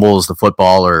somebody fumbles the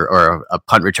football or a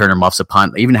punt returner muffs a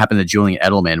punt, it even happened to Julian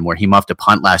Edelman where he muffed a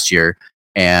punt last year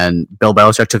and Bill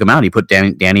Belichick took him out. He put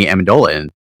Danny Amendola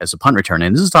in as a punt returner.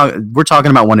 And we're talking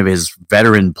about one of his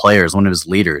veteran players, one of his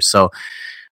leaders. So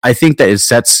I think that it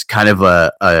sets kind of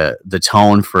the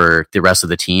tone for the rest of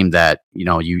the team that,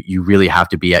 you really have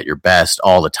to be at your best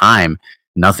all the time.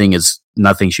 Nothing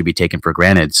should be taken for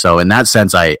granted. So in that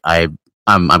sense,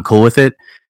 I'm cool with it.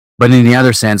 But in the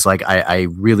other sense, like I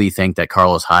really think that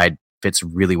Carlos Hyde fits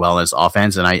really well in his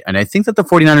offense. And I think that the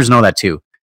 49ers know that too.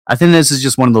 I think this is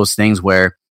just one of those things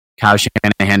where Kyle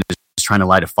Shanahan is trying to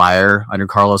light a fire under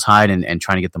Carlos Hyde and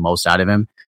trying to get the most out of him.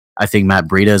 I think Matt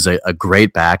Breida is a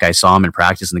great back. I saw him in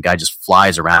practice and the guy just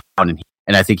flies around and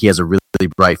I think he has a really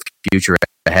bright future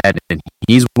ahead. And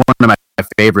he's one of my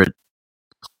favorite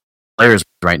players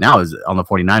right now is on the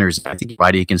 49ers. I think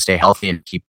Breida can stay healthy and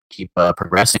keep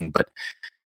progressing. But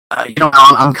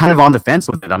I'm kind of on the fence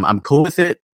with it. I'm cool with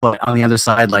it, but on the other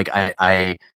side, like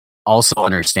I also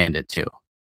understand it too.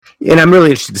 And I'm really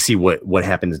interested to see what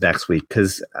happens next week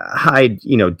because Hyde,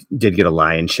 did get a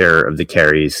lion's share of the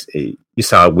carries. You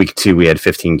saw week 2, we had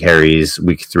 15 carries,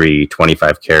 week 3,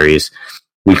 25 carries,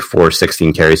 week 4,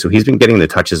 16 carries. So he's been getting the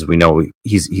touches. We know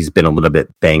he's been a little bit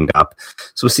banged up.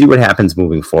 So we'll see what happens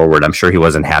moving forward. I'm sure he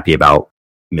wasn't happy about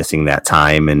missing that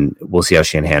time, and we'll see how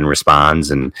Shanahan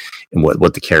responds and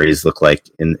what the carries look like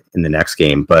in the next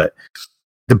game. But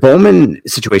the Bowman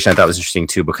situation I thought was interesting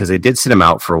too, because they did sit him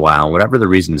out for a while. Whatever the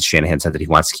reasons, Shanahan said that he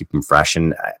wants to keep him fresh.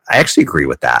 And I actually agree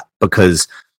with that because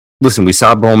listen, we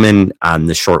saw Bowman on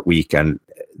the short week on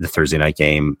the Thursday night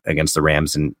game against the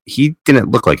Rams, and he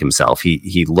didn't look like himself.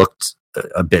 He looked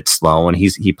a bit slow, and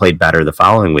he played better the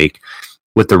following week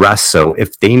with the rest. So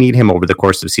if they need him over the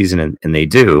course of the season, and they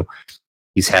do,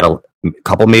 he's had a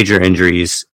couple major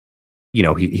injuries.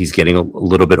 He's getting a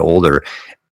little bit older.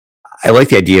 I like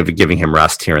the idea of giving him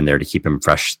rest here and there to keep him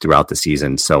fresh throughout the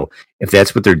season. So if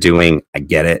that's what they're doing, I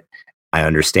get it. I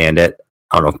understand it.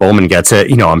 I don't know if Bowman gets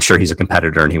it. I'm sure he's a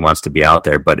competitor and he wants to be out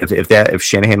there. But if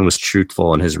Shanahan was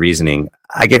truthful in his reasoning,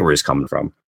 I get where he's coming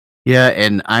from. Yeah,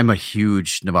 and I'm a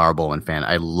huge Navarro Bowman fan.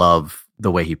 I love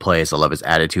the way he plays. I love his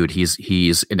attitude.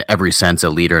 He's in every sense a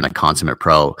leader and a consummate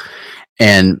pro.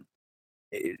 And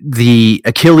the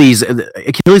Achilles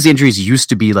injuries used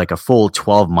to be like a full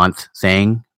 12-month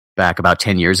thing back about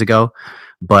 10 years ago,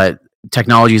 but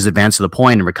technology has advanced to the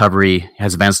point and recovery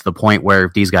has advanced to the point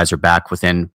where these guys are back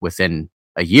within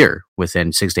a year,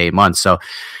 within 6 to 8 months. So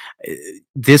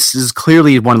this is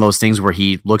clearly one of those things where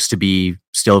he looks to be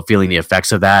still feeling the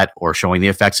effects of that or showing the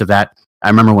effects of that. I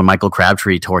remember when Michael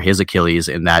Crabtree tore his Achilles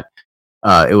in that,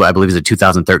 I believe it was a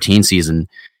 2013 season.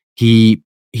 He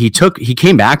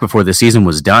came back before the season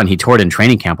was done. He tore it in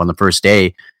training camp on the first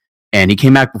day, and he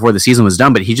came back before the season was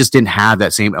done, but he just didn't have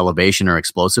that same elevation or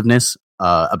explosiveness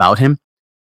about him.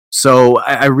 So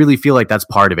I really feel like that's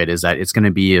part of it, is that it's going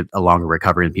to be a longer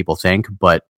recovery than people think.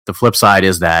 But the flip side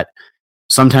is that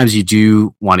sometimes you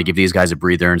do want to give these guys a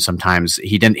breather, and sometimes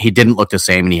he didn't look the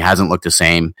same, and he hasn't looked the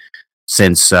same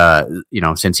since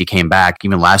he came back.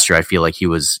 Even last year, I feel like he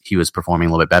was performing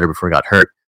a little bit better before he got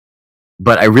hurt.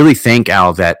 But I really think,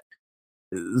 Al, that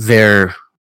I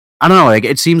don't know, like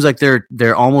it seems like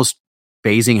they're almost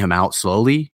phasing him out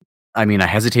slowly. I mean, I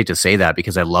hesitate to say that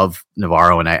because I love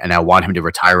Navarro and I want him to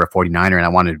retire a 49er and I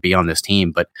want him to be on this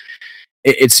team. But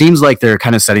it seems like they're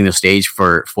kind of setting the stage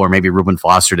for maybe Reuben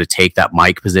Foster to take that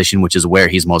Mike position, which is where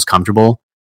he's most comfortable.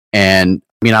 And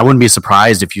I mean, I wouldn't be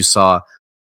surprised if you saw,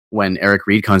 when Eric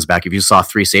Reed comes back, if you saw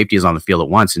 3 safeties on the field at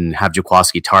once and have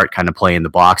Jaquiski Tart kind of play in the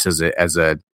box as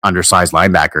a undersized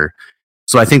linebacker.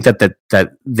 So I think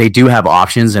that they do have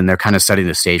options and they're kind of setting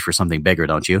the stage for something bigger,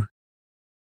 don't you?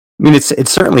 I mean,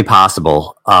 it's certainly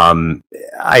possible.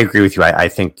 I agree with you. I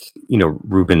think,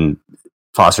 Reuben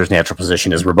Foster's natural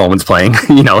position is where Bowman's playing,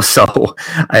 so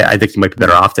I think he might be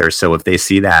better off there. So if they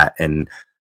see that and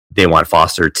they want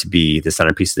Foster to be the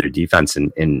centerpiece of their defense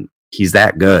and he's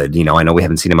that good, I know we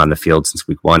haven't seen him on the field since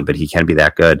week 1, but he can be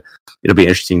that good. It'll be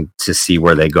interesting to see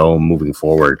where they go moving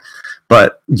forward.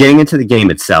 But getting into the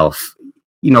game itself,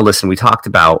 listen, we talked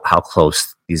about how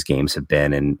close these games have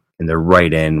been and they're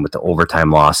right in with the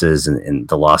overtime losses and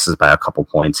the losses by a couple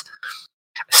points.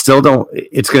 It's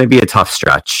going to be a tough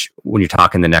stretch when you're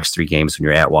talking the next 3 games when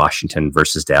you're at Washington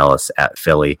versus Dallas, at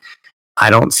Philly. I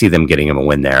don't see them getting him a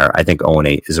win there. I think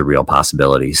 0-8 is a real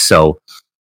possibility. So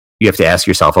you have to ask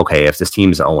yourself, okay, if this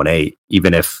team's 0-8,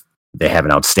 even if they have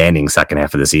an outstanding second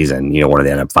half of the season. Where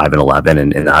they end up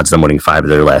 5-11, and odds of them winning 5 of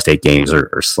their last 8 games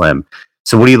are slim.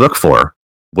 So what do you look for?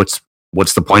 What's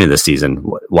the point of this season?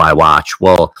 Why watch?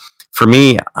 Well, for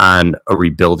me, on a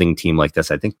rebuilding team like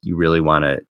this, I think you really want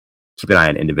to keep an eye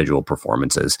on individual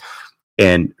performances.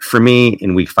 And for me,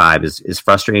 in week 5, is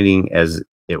frustrating as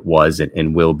it was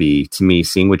and will be, to me,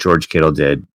 seeing what George Kittle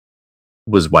did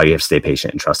was why you have to stay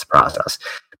patient and trust the process.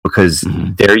 Because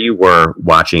there you were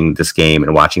watching this game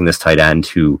and watching this tight end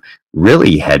who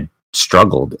really had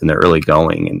struggled in the early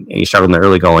going. And he struggled in the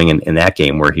early going in that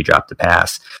game where he dropped the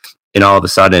pass. And all of a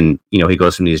sudden, he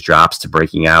goes from these drops to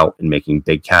breaking out and making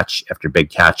big catch after big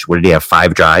catch. What did he have?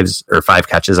 5 drives or 5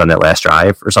 catches on that last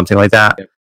drive or something like that?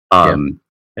 I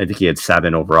think he had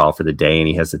 7 overall for the day, and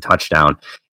he has the touchdown.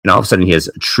 And all of a sudden, he has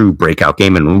a true breakout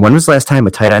game. And when was the last time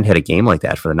a tight end had a game like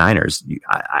that for the Niners?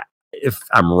 If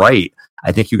I'm right,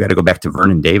 I think you got to go back to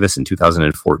Vernon Davis in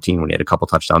 2014 when he had a couple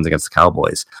touchdowns against the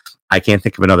Cowboys. I can't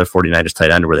think of another 49ers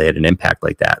tight end where they had an impact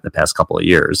like that in the past couple of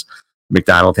years.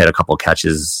 McDonald had a couple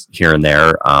catches here and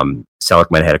there.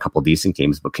 Seligman had a couple decent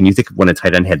games, but can you think of when a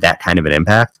tight end had that kind of an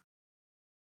impact?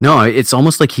 No, it's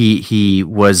almost like he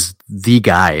was the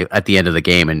guy at the end of the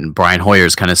game, and Brian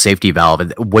Hoyer's kind of safety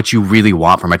valve. What you really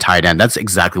want from a tight end, that's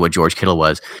exactly what George Kittle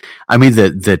was. I mean,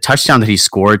 the touchdown that he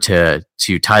scored to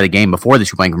tie the game before the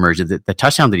 2-point conversion, the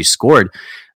touchdown that he scored,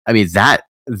 I mean, that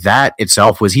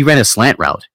itself was, he ran a slant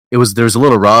route. There was a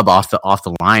little rub off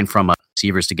the line from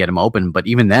receivers to get him open, but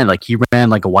even then, like, he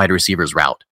ran like a wide receiver's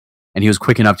route, and he was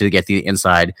quick enough to get the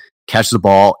inside, catch the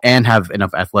ball, and have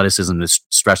enough athleticism to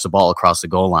stretch the ball across the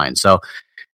goal line. So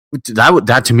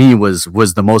that to me was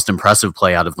the most impressive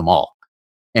play out of them all.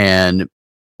 And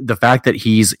the fact that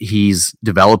he's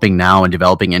developing now and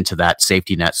developing into that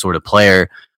safety net sort of player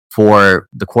for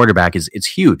the quarterback it's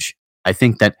huge. I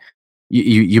think that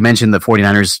you mentioned the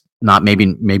 49ers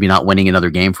maybe not winning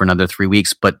another game for another 3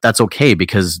 weeks, but that's okay,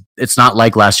 because it's not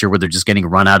like last year where they're just getting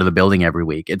run out of the building every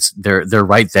week. They're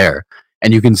right there.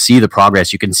 And you can see the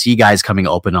progress. You can see guys coming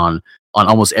open on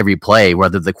almost every play,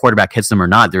 whether the quarterback hits them or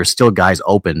not. There's still guys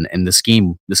open, and the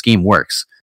scheme works.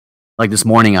 Like this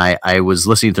morning, I was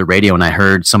listening to the radio and I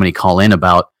heard somebody call in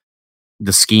about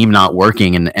the scheme not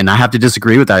working, and I have to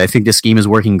disagree with that. I think the scheme is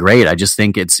working great. I just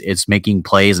think it's making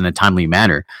plays in a timely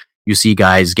manner. You see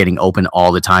guys getting open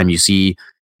all the time. You see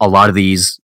a lot of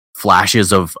these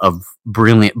flashes of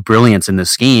brilliance in the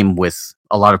scheme with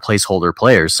a lot of placeholder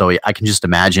players. So I can just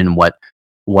imagine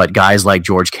what guys like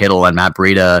George Kittle and Matt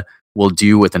Breida will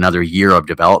do with another year of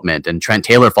development. And Trent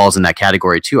Taylor falls in that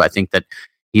category too. I think that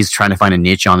he's trying to find a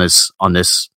niche on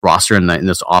this roster in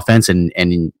this offense,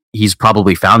 and he's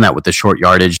probably found that with the short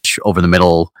yardage over the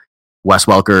middle, Wes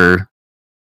Welker,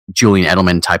 Julian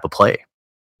Edelman type of play.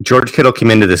 George Kittle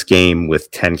came into this game with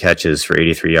 10 catches for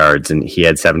 83 yards, and he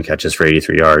had 7 catches for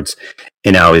 83 yards.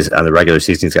 And now he's on the regular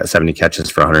season, he's got 70 catches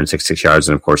for 166 yards.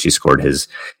 And of course, he scored his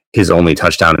only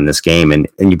touchdown in this game. And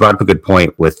you brought up a good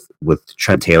point with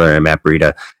Trent Taylor and Matt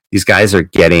Breida. These guys are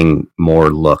getting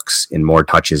more looks and more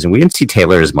touches. And we didn't see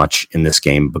Taylor as much in this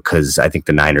game because I think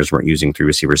the Niners weren't using 3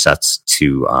 receiver sets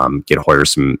to get Hoyer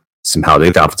some help.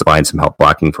 They got the offensive line some help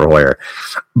blocking for Hoyer.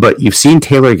 But you've seen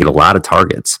Taylor get a lot of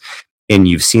targets, and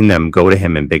you've seen them go to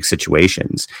him in big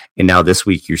situations. And now this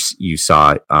week you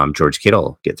saw George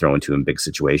Kittle get thrown to in big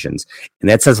situations. And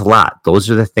that says a lot. Those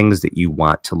are the things that you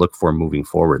want to look for moving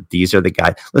forward. These are the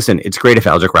guys. Listen, it's great if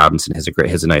Aldrick Robinson has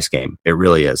a nice game. It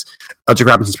really is. Aldrick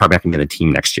Robinson's probably not going to be on the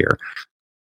team next year.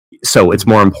 So it's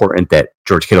more important that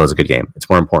George Kittle has a good game. It's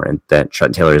more important that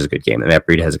Trent Taylor has a good game, and Matt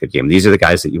Breida has a good game. These are the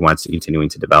guys that you want to continuing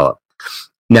to develop.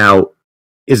 Now,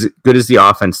 as good as the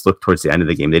offense looked towards the end of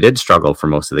the game, they did struggle for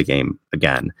most of the game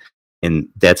again. And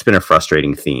that's been a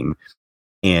frustrating theme.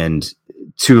 And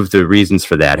 2 of the reasons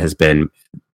for that has been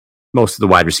most of the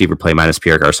wide receiver play minus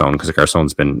Pierre Garçon, because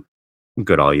Garçon's been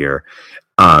good all year.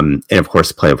 And of course,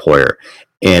 the play of Hoyer.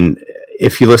 And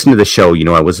if you listen to the show,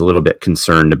 I was a little bit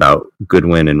concerned about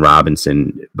Goodwin and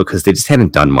Robinson because they just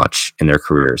hadn't done much in their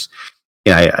careers.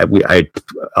 And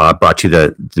I brought you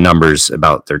the numbers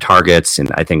about their targets,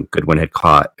 and I think Goodwin had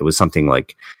caught, it was something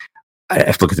like, I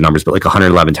have to look at the numbers, but like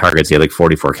 111 targets, he had like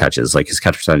 44 catches. Like his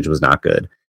catch percentage was not good.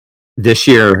 This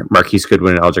year, Marquise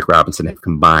Goodwin and Aldrick Robinson have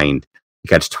combined to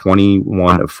catch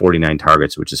 21 of 49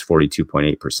 targets, which is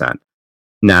 42.8%.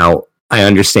 Now, I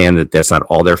understand that that's not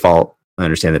all their fault. I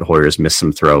understand that Hoyer's missed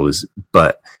some throws,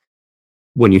 but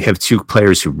when you have 2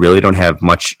 players who really don't have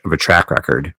much of a track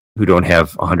record, who don't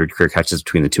have 100 career catches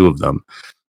between the 2 of them,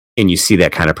 and you see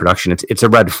that kind of production, it's a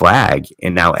red flag.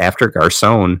 And now after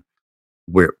Garçon,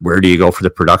 where do you go for the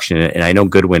production? And I know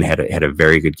Goodwin had a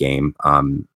very good game.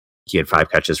 He had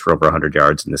 5 catches for over 100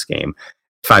 yards in this game.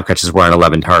 5 catches were on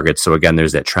 11 targets. So again,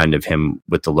 there's that trend of him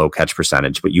with the low catch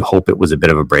percentage, but you hope it was a bit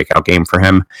of a breakout game for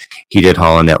him. He did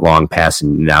haul in that long pass,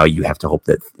 and now you have to hope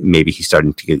that maybe he's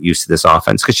starting to get used to this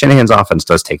offense, because Shanahan's offense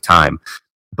does take time,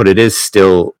 but it is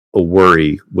still a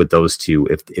worry with those two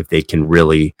if they can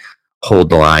really hold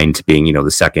the line to being, the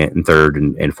second and third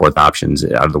and fourth options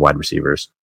out of the wide receivers.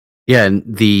 Yeah, and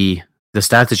the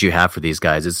stats that you have for these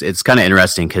guys, it's kind of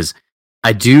interesting because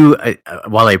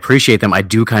while I appreciate them, I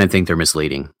do kind of think they're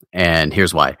misleading, and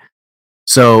here's why.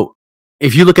 So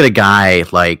if you look at a guy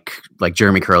like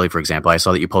Jeremy Curley, for example, I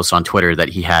saw that you posted on Twitter that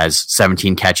he has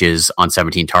 17 catches on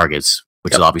 17 targets,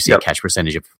 which is obviously a catch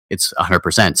percentage of it's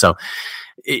 100%. So,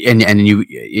 and you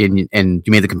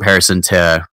made the comparison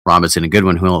to Robinson and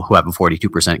Goodwin, who have a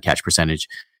 42% catch percentage.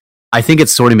 I think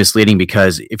it's sort of misleading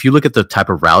because if you look at the type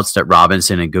of routes that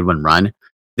Robinson and Goodwin run,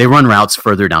 they run routes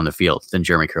further down the field than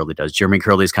Jeremy Curley does. Jeremy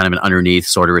Curley is kind of an underneath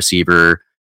sort of receiver.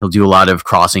 He'll do a lot of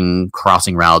crossing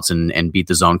routes and beat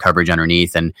the zone coverage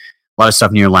underneath, and a lot of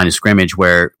stuff near line of scrimmage.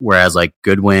 Whereas like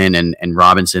Goodwin and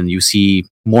Robinson, you see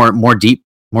more deep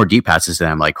passes to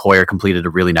them. Like Hoyer completed a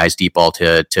really nice deep ball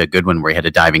to Goodwin where he had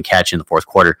a diving catch in the fourth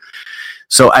quarter.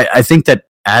 So I think that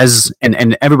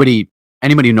anybody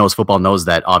who knows football knows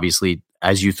that obviously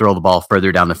as you throw the ball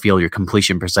further down the field, your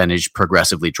completion percentage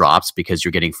progressively drops because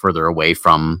you're getting further away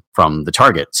from the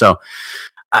target. So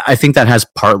I think that has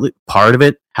part of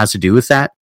it has to do with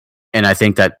that. And I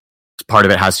think that part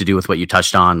of it has to do with what you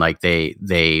touched on. Like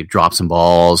they dropped some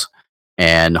balls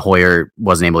and Hoyer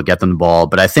wasn't able to get them the ball.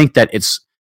 But I think that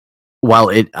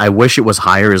I wish it was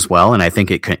higher as well. And I think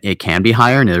it can be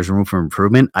higher and there's room for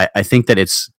improvement. I think that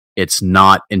it's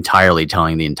not entirely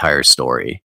telling the entire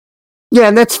story. Yeah,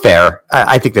 and that's fair.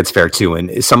 I think that's fair too. And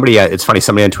it's funny,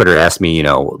 somebody on Twitter asked me,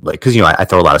 because, I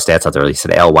throw a lot of stats out there. He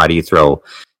said, Al, why do you throw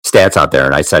stats out there?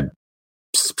 And I said,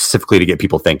 specifically to get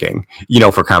people thinking,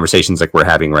 for conversations like we're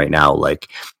having right now, like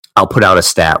I'll put out a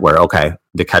stat where, okay,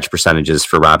 the catch percentages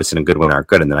for Robinson and Goodwin aren't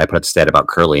good. And then I put out a stat about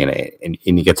Curley and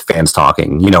you get the fans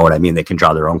talking, you know what I mean? They can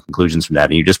draw their own conclusions from that.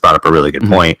 And you just brought up a really good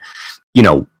point.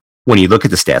 When you look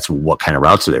at the stats, what kind of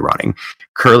routes are they running?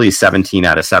 Curley's 17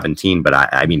 out of 17, but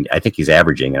I think he's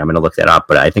averaging, and I'm going to look that up,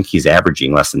 but I think he's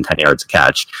averaging less than 10 yards a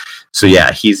catch. So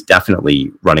yeah, he's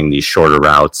definitely running these shorter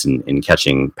routes and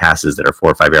catching passes that are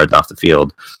 4 or 5 yards off the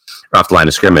field, or off the line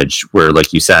of scrimmage, where,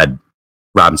 like you said,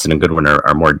 Robinson and Goodwin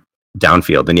are more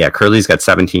downfield. And yeah, Curley's got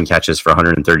 17 catches for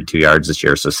 132 yards this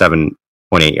year, so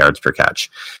 7.8 yards per catch.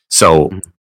 So,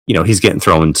 he's getting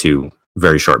thrown to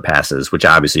very short passes, which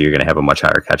obviously you're going to have a much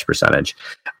higher catch percentage.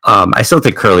 I still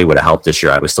think Curley would have helped this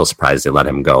year. I was still surprised they let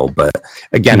him go. But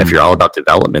again, if you're all about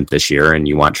development this year and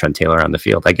you want Trent Taylor on the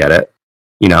field, I get it.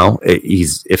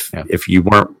 If you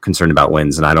weren't concerned about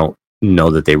wins, and I don't know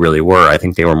that they really were, I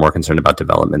think they were more concerned about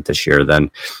development this year, then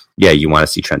yeah, you want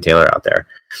to see Trent Taylor out there.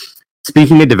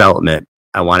 Speaking of development,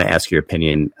 I want to ask your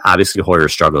opinion. Obviously, Hoyer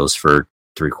struggles for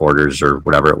 3 quarters or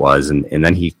whatever it was, and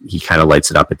then he kind of lights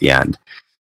it up at the end.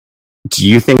 Do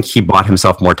you think he bought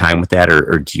himself more time with that,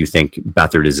 or do you think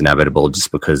Beathard is inevitable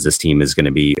just because this team is going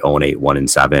to be 0-8,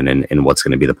 1-7, and what's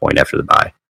going to be the point after the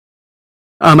bye?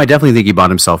 I definitely think he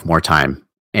bought himself more time,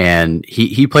 and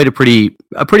he played a pretty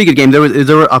good game.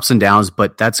 There were ups and downs,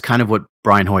 but that's kind of what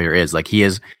Brian Hoyer is. Like he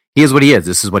is what he is.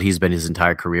 This is what he's been his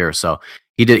entire career. So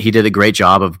he did a great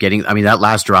job of getting. I mean, that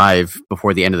last drive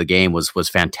before the end of the game was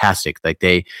fantastic. Like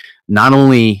they not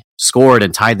only scored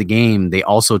and tied the game, they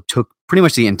also took pretty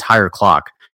much the entire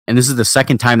clock. And this is the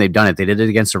second time they've done it. They did it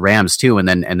against the Rams too, and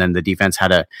then the defense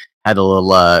had a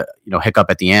little hiccup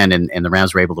at the end, and the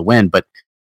Rams were able to win. But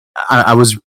I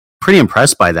was pretty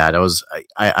impressed by that.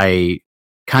 I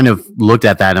kind of looked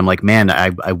at that and I'm like, man,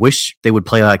 I wish they would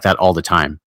play like that all the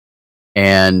time.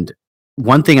 And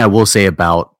one thing I will say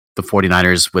about the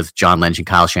 49ers with John Lynch and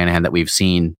Kyle Shanahan that we've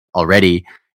seen already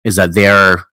is that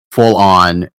they're full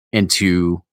on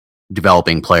into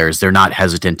developing players. They're not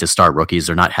hesitant to start rookies.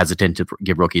 They're not hesitant to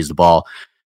give rookies the ball.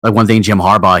 Like one thing, Jim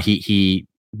Harbaugh, he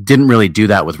didn't really do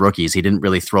that with rookies. He didn't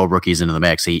really throw rookies into the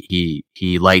mix. He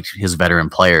liked his veteran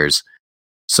players.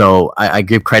 So I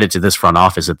give credit to this front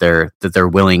office that they're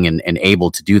willing and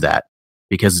able to do that,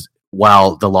 because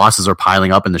while the losses are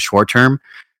piling up in the short term,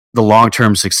 the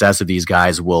long-term success of these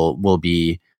guys will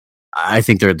be, I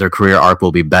think their career arc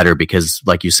will be better because,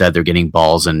 like you said, they're getting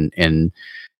balls in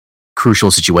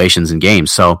crucial situations in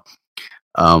games. So,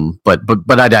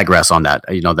 but I digress on that.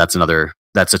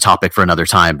 That's a topic for another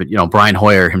time. But Brian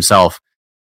Hoyer himself,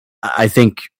 I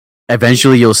think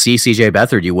eventually you'll see CJ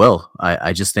Beathard. You will.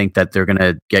 I just think that they're going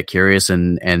to get curious,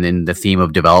 and in the theme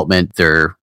of development,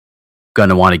 they're going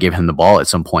to want to give him the ball at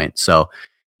some point. So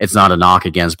it's not a knock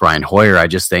against Brian Hoyer. I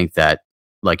just think that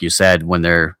like you said, when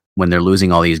they're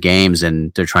losing all these games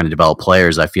and they're trying to develop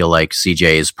players, I feel like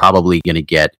CJ is probably going to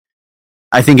get.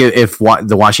 I think if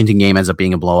the Washington game ends up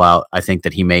being a blowout, I think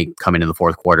that he may come into the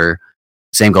fourth quarter.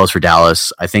 Same goes for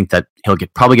Dallas. I think that he'll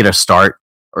probably get a start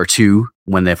or two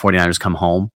when the 49ers come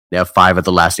home. They have 5 of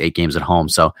the last 8 games at home.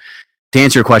 So to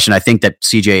answer your question, I think that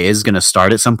CJ is going to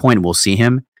start at some point. We'll see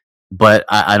him, but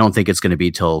I don't think it's going to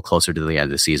be till closer to the end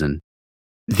of the season.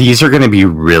 These are going to be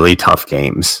really tough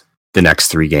games, the next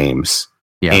 3 games.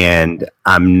 Yeah. And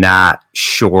I'm not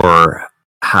sure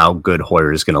how good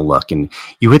Hoyer is going to look. And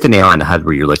you hit the nail on the head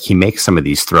where you're like, he makes some of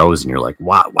these throws and you're like,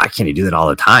 wow, why can't he do that all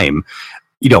the time?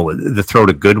 You know, the throw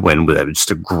to Goodwin was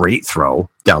just a great throw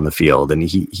down the field. And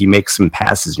he makes some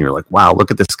passes and you're like, wow,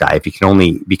 look at this guy. If he can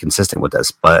only be consistent with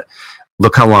this, but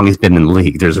look how long he's been in the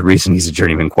league. There's a reason he's a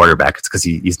journeyman quarterback. It's because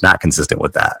he's not consistent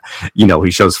with that. You know,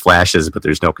 he shows flashes, but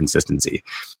there's no consistency.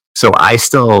 So I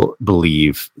still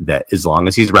believe that as long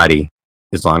as he's ready,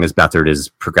 as long as Beathard is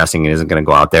progressing and isn't going to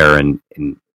go out there and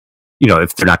you know,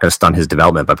 if they're not going to stun his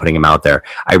development by putting him out there,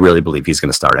 I really believe he's going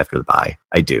to start after the bye.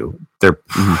 I do. They're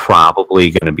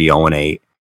probably going to be 0-8.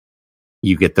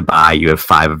 You get the bye. You have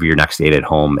 5 of your next 8 at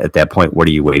home. At that point, what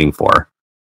are you waiting for?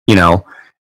 You know,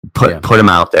 put him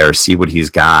out there, see what he's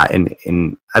got.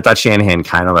 And I thought Shanahan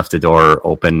kind of left the door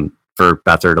open for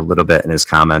Beathard a little bit in his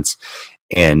comments,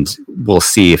 and we'll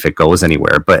see if it goes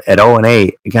anywhere. But at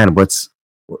 0-8, again,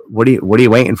 what are you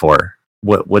waiting for?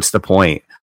 What's the point?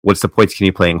 What's the point to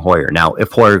continue playing Hoyer? Now,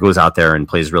 if Hoyer goes out there and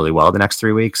plays really well the next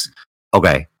 3 weeks,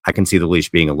 okay, I can see the leash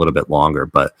being a little bit longer.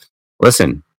 But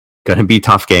listen, going to be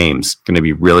tough games. Going to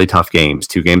be really tough games.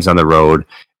 2 games on the road.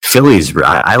 Phillies,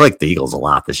 I like the Eagles a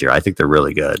lot this year. I think they're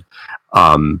really good.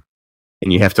 And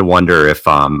you have to wonder if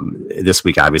this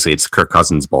week, obviously, it's Kirk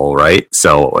Cousins Bowl, right?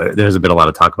 So there's been a lot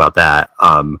of talk about that.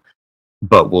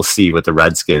 But we'll see with the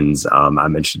Redskins. I'm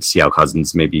interested to see how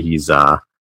Cousins, maybe he's going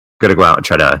to go out and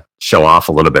try to show off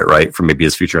a little bit, right, from maybe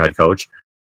his future head coach.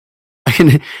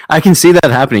 I can see that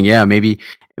happening. Yeah, maybe.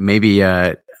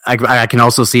 I can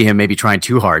also see him maybe trying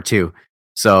too hard too.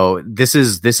 So this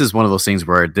is one of those things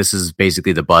where this is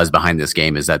basically the buzz behind this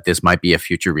game, is that this might be a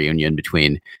future reunion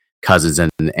between Cousins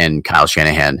and Kyle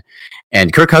Shanahan.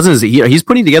 And Kirk Cousins, he's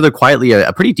putting together quietly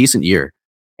a pretty decent year.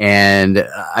 And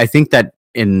I think that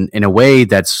in a way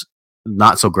that's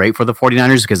not so great for the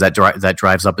 49ers, because that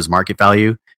drives up his market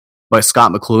value. But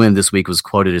Scott McLuhan this week was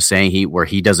quoted as saying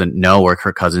he doesn't know where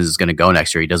Kirk Cousins is going to go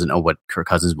next year. He doesn't know what Kirk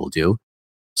Cousins will do.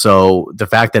 So the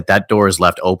fact that door is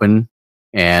left open,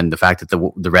 and the fact that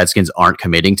the Redskins aren't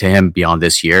committing to him beyond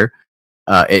this year,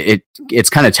 it's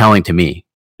kind of telling to me.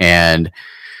 And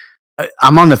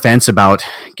I'm on the fence about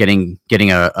getting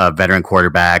a veteran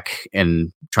quarterback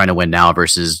and trying to win now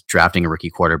versus drafting a rookie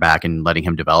quarterback and letting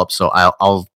him develop. So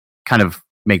I'll kind of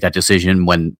make that decision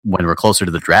when we're closer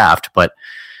to the draft. But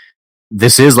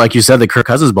this is, like you said, the Kirk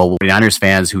Cousins Bowl. 49ers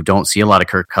fans who don't see a lot of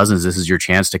Kirk Cousins, this is your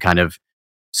chance to kind of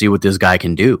see what this guy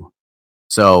can do.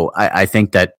 So I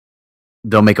think that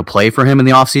they'll make a play for him in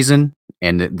the offseason,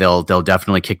 and they'll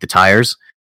definitely kick the tires.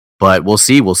 But we'll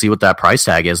see. We'll see what that price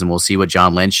tag is, and we'll see what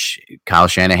John Lynch, Kyle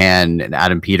Shanahan, and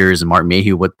Adam Peters and Martin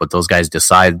Mayhew, what those guys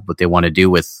decide what they want to do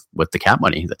with the cap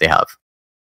money that they have.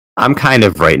 I'm kind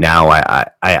of right now.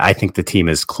 I think the team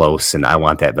is close, and I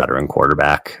want that veteran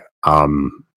quarterback.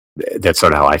 That's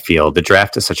sort of how I feel. The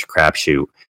draft is such a crapshoot,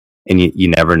 and you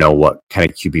never know what kind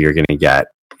of QB you're going to get.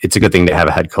 It's a good thing to have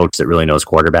a head coach that really knows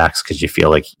quarterbacks, because you feel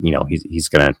like, you know, he's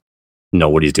going to know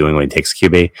what he's doing when he takes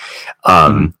QB.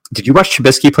 Did you watch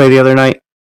Trubisky play the other night?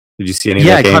 Did you see any of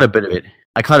that game?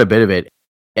 I caught a bit of it.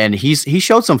 And he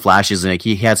showed some flashes, and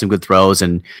he had some good throws,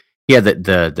 and he had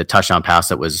the touchdown pass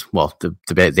that was, well, the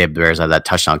Bears had that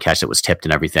touchdown catch that was tipped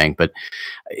and everything. But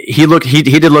he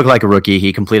did look like a rookie.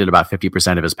 He completed about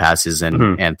 50% of his passes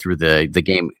and threw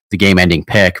the game ending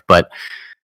pick. But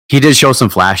he did show some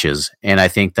flashes, and I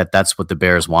think that's what the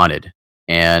Bears wanted.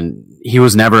 And he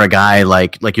was never a guy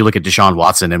like you look at Deshaun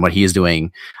Watson and what he is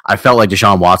doing. I felt like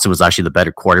Deshaun Watson was actually the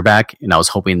better quarterback, and I was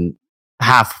hoping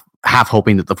half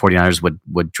hoping that the 49ers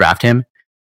would draft him.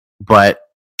 But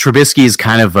Trubisky is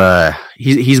kind of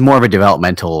he's more of a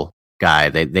developmental guy.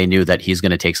 They knew that he's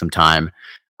going to take some time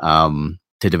to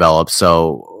develop.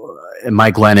 So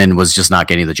Mike Glennon was just not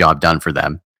getting the job done for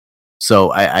them.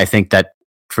 So I think that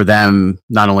for them,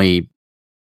 not only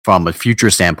from a future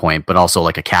standpoint, but also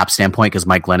like a cap standpoint, because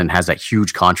Mike Glennon has that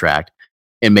huge contract,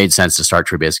 it made sense to start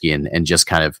Trubisky and just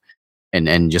kind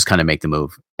of make the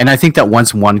move. And I think that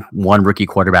once one rookie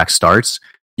quarterback starts,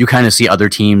 you kind of see other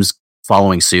teams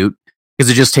following suit,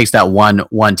 because it just takes that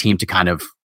one team to kind of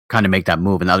kind of make that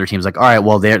move, and the other team's like, all right,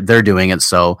 well they're doing it,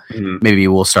 so maybe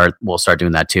we'll start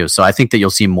doing that too. So I think that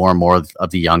you'll see more and more of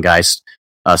the young guys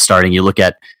starting. You look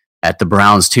at the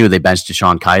Browns too; they benched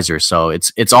DeShone Kaiser, so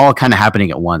it's all kind of happening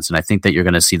at once, and I think that you're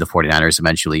going to see the 49ers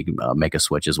eventually make a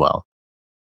switch as well.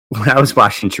 When I was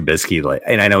watching Trubisky,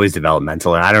 and I know he's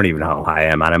developmental, and I don't even know how high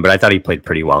I am on him, but I thought he played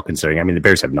pretty well considering. I mean, the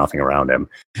Bears have nothing around him,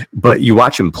 but you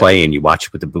watch him play, and you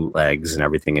watch with the bootlegs and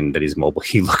everything, and that he's mobile.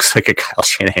 He looks like a Kyle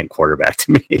Shanahan quarterback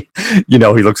to me. He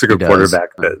looks like a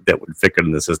quarterback that would fit good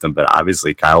in the system. But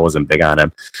obviously, Kyle wasn't big on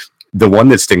him. The one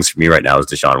that stings for me right now is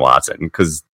Deshaun Watson,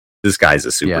 because this guy's a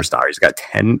superstar. Yeah. He's got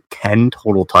 10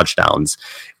 total touchdowns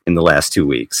in the last 2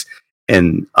 weeks,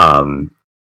 and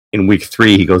in week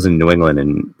 3, he goes in New England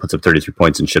and puts up 33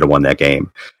 points and should have won that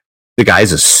game. The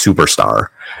guy's a superstar.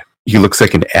 He looks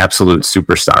like an absolute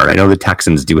superstar. I know the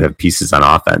Texans do have pieces on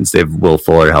offense. They have Will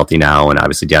Fuller healthy now, and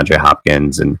obviously DeAndre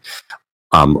Hopkins and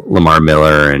Lamar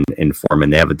Miller and Foreman.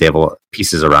 They have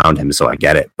pieces around him, so I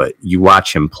get it. But you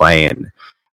watch him play, and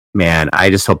man, I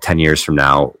just hope 10 years from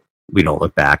now we don't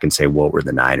look back and say, what were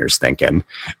the Niners thinking?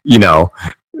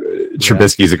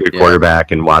 Trubisky's a good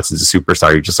quarterback and Watson's a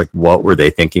superstar. You're just like, what were they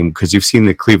thinking? Because you've seen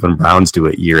the Cleveland Browns do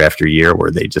it year after year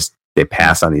where they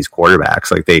pass on these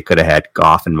quarterbacks. Like they could have had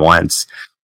Goff and Wentz.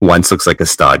 Wentz looks like a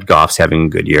stud. Goff's having a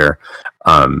good year.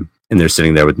 And they're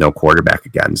sitting there with no quarterback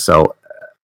again. So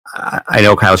I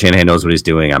know Kyle Shanahan knows what he's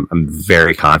doing. I'm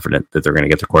very confident that they're going to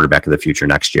get the quarterback of the future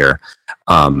next year.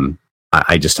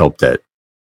 I just hope that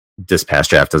this past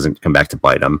draft doesn't come back to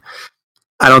bite them.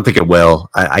 I don't think it will.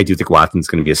 I do think Watson's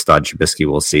going to be a stud. Trubisky,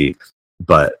 we'll see.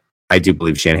 But I do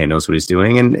believe Shanahan knows what he's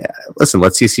doing. And listen,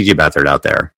 let's see CJ Beathard out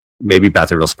there. Maybe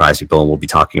Beathard will surprise people, and we'll be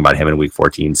talking about him in week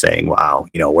 14 saying, wow,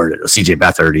 where CJ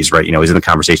Beathard, he's right. He's in the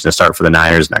conversation to start for the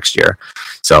Niners next year.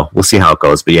 So we'll see how it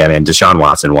goes. But yeah, man, Deshaun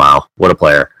Watson, wow, what a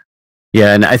player.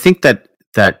 Yeah, and I think that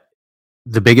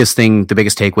the biggest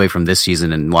takeaway from this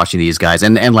season and watching these guys,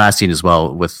 and last season as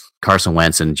well, with Carson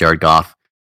Wentz and Jared Goff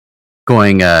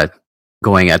going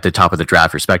at the top of the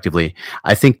draft, respectively,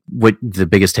 I think what the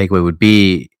biggest takeaway would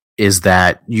be is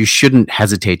that you shouldn't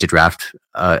hesitate to draft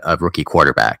a rookie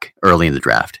quarterback early in the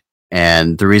draft.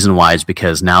 And the reason why is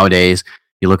because nowadays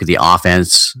you look at the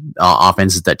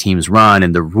offenses that teams run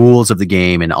and the rules of the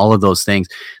game and all of those things,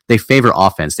 they favor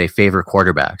offense, they favor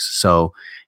quarterbacks. So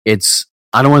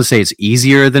I don't want to say it's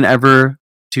easier than ever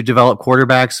to develop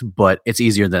quarterbacks, but it's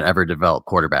easier than ever to develop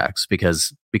quarterbacks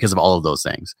because of all of those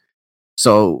things.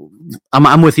 So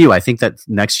I'm with you. I think that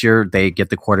next year they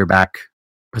get the quarterback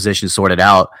position sorted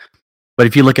out. But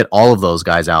if you look at all of those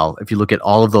guys, Al, if you look at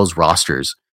all of those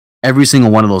rosters, every single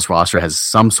one of those rosters has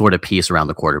some sort of piece around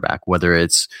the quarterback, whether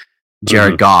it's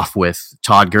Jared Goff with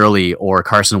Todd Gurley or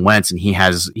Carson Wentz, and he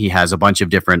has a bunch of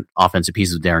different offensive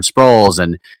pieces with Darren Sproles,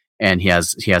 and he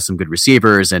has some good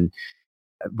receivers, and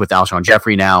with Alshon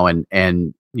Jeffrey now,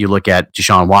 and you look at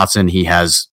Deshaun Watson, he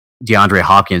has DeAndre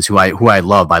Hopkins, who I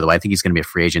love, by the way. I think he's going to be a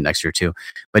free agent next year too.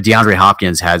 But DeAndre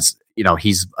Hopkins has,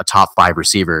 he's a top 5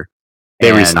 receiver.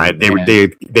 They resigned.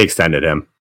 They extended him.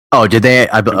 Oh, did they?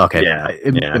 Okay. Yeah.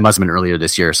 It must have been earlier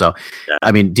this year. So, yeah.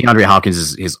 I mean, DeAndre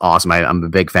Hopkins is awesome. I'm a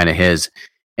big fan of his.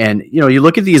 And, you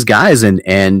look at these guys and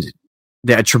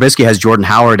Trubisky has Jordan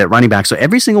Howard at running back. So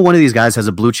every single one of these guys has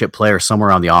a blue chip player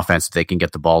somewhere on the offense that they can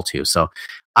get the ball to. So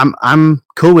I'm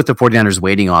cool with the 49ers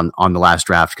waiting on the last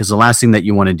draft, because the last thing that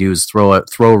you want to do is throw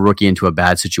a rookie into a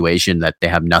bad situation that they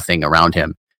have nothing around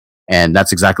him. And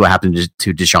that's exactly what happened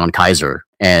to DeShone Kaiser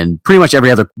and pretty much every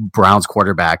other Browns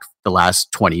quarterback the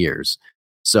last 20 years.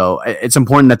 So it's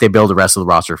important that they build the rest of the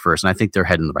roster first. And I think they're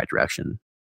heading in the right direction.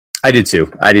 I did too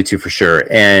for sure.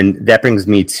 And that brings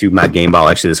me to my game ball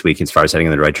actually this week, as far as heading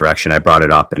in the right direction. I brought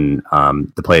it up in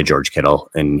the play of George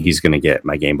Kittle, and he's going to get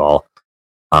my game ball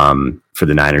for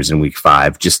the Niners in week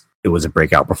 5. It was a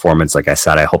breakout performance. Like I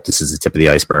said, I hope this is the tip of the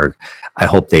iceberg. I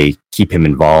hope they keep him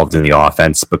involved in the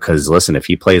offense, because listen, if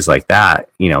he plays like that,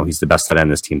 he's the best tight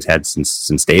end this team's had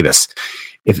since Davis.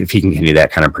 If he can continue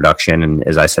that kind of production, and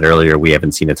as I said earlier, we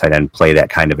haven't seen a tight end play that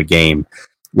kind of a game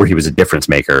where he was a difference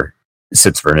maker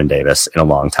since Vernon Davis in a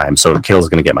long time. So Kittle's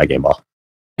going to get my game ball.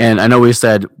 And I know we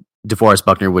said DeForest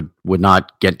Buckner would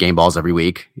not get game balls every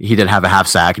week. He did have a half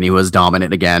sack and he was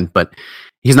dominant again, but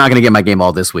he's not going to get my game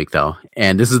ball this week though.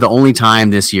 And this is the only time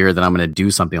this year that I'm going to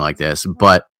do something like this.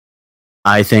 But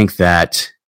I think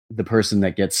that the person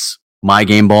that gets my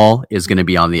game ball is going to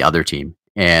be on the other team,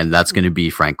 and that's going to be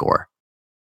Frank Gore.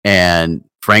 And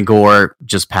Frank Gore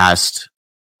just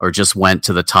went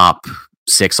to the top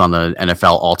 6 on the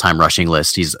NFL all-time rushing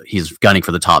list. He's gunning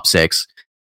for the top 6.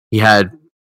 He had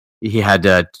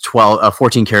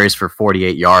 14 carries for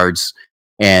 48 yards,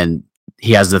 and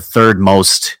he has the third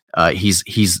most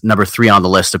He's number 3 on the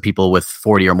list of people with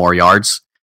 40 or more yards.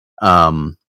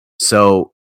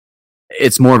 So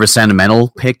it's more of a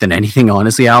sentimental pick than anything,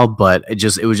 honestly, Al, but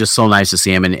it was just so nice to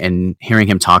see him and hearing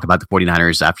him talk about the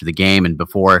 49ers after the game and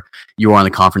before you were on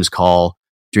the conference call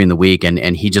during the week, and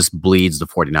he just bleeds the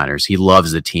 49ers. He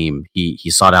loves the team. He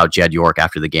sought out Jed York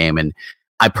after the game, and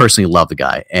I personally love the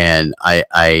guy, and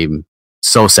I'm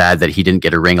so sad that he didn't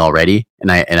get a ring already,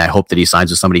 and I hope that he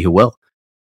signs with somebody who will.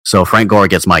 So Frank Gore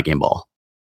gets my game ball.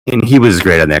 And he was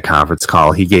great on that conference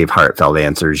call. He gave heartfelt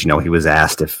answers. You know, he was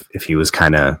asked if he was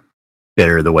kind of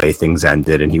bitter the way things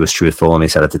ended, and he was truthful, and he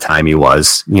said at the time he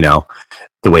was, you know,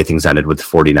 the way things ended with the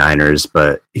 49ers,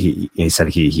 but he said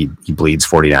he bleeds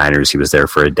 49ers. He was there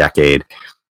for a decade.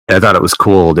 And I thought it was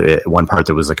cool. One part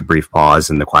there was like a brief pause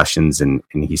in the questions, and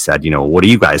he said, you know, what do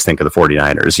you guys think of the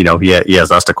 49ers? You know, he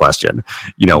has us a question.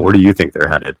 You know, where do you think they're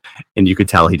headed? And you could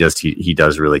tell he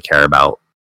does really care about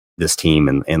this team.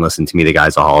 And listen, to me, the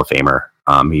guy's a Hall of Famer.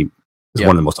 He is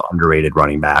one of the most underrated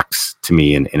running backs to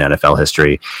me in NFL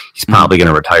history. He's probably going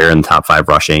to retire in the top 5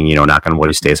 rushing, you know, knock on wood,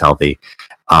 he stays healthy.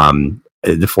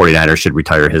 The 49ers should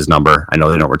retire his number. I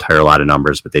know they don't retire a lot of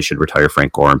numbers, but they should retire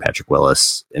Frank Gore and Patrick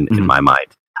Willis in my mind.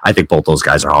 I think both those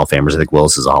guys are Hall of Famers. I think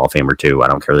Willis is a Hall of Famer too. I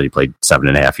don't care that he played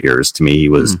 7.5 years. To me, he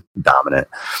was dominant.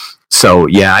 So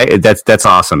yeah, that's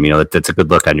awesome. You know, that's a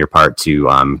good look on your part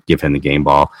to give him the game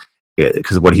ball,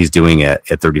 because what he's doing at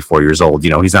 34 years old, you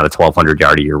know, he's not a 1,200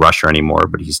 yard a year rusher anymore,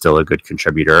 but he's still a good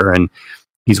contributor, and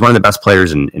he's one of the best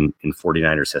players in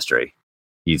 49ers history.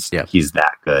 He's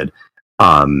that good.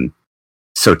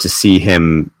 So to see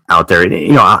him out there,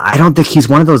 you know, I don't think he's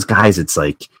one of those guys. It's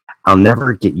like, I'll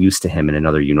never get used to him in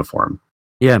another uniform.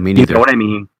 Yeah, me neither. You know what I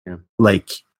mean? Yeah. Like,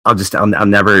 I'll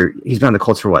never, he's been on the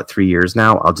Colts for what, 3 years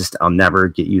now? I'll never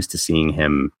get used to seeing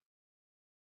him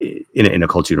in a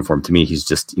Colts uniform. To me, he's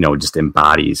just, you know, just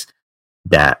embodies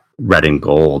that red and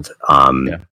gold.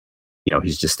 You know,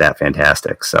 he's just that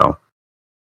fantastic. So,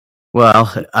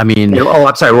 well, I mean,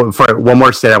 I'm sorry. For one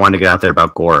more stat I wanted to get out there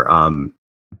about Gore.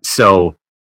 So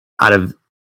in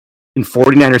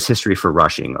 49ers history for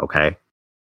rushing, okay,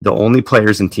 the only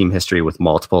players in team history with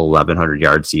multiple 1,100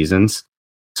 yard seasons,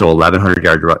 so 1,100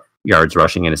 yards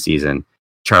rushing in a season,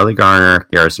 Charlie Garner,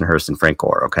 Garrison Hurst, and Frank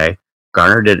Gore, okay?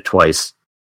 Garner did it twice.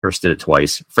 Hurst did it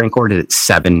twice. Frank Gore did it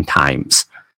 7 times.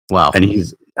 Wow. And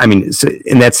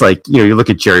and that's like, you know, you look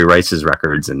at Jerry Rice's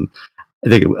records, and I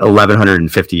think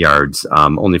 1,150 yards.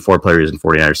 Only 4 players in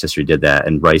 49ers history did that,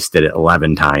 and Rice did it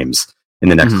 11 times.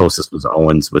 And the next closest was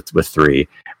Owens with 3.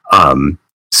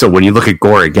 So when you look at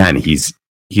Gore again, he's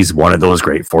one of those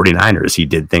great 49ers. He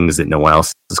did things that no one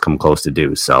else has come close to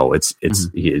do. So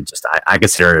I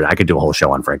consider it. I could do a whole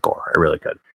show on Frank Gore. I really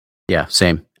could. Yeah,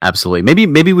 same. Absolutely.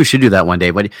 Maybe we should do that one day.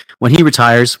 But when he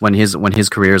retires, when his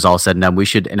career is all said and done, we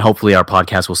should, and hopefully our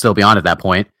podcast will still be on at that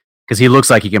point, because he looks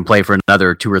like he can play for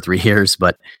another 2 or 3 years.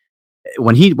 But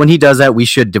when he does that, we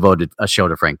should devote a show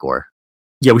to Frank Gore.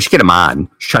 Yeah, we should get him on.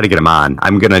 Try to get him on.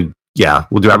 We'll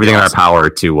do everything in our power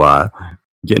to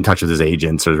get in touch with his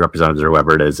agents or his representatives or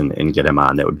whoever it is and get him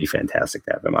on. That would be fantastic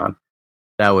to have him on.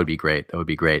 That would be great.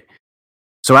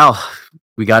 So Al,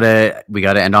 we gotta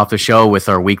end off the show with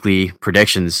our weekly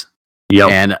predictions. Yep.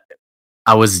 And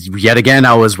I was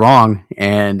wrong.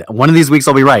 And one of these weeks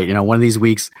I'll be right. You know, one of these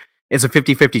weeks it's a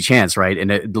 50-50 chance, right?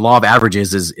 And the law of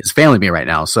averages is failing me right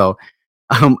now. So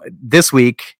this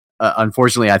week,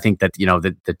 unfortunately, I think that, you know,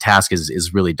 the task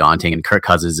is really daunting, and Kirk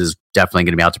Cousins is definitely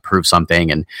going to be out to prove something.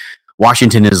 And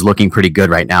Washington is looking pretty good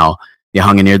right now. They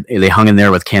hung in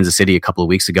there with Kansas City a couple of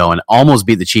weeks ago and almost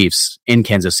beat the Chiefs in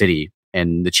Kansas City.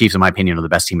 And the Chiefs, in my opinion, are the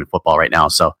best team in football right now.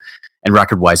 So, and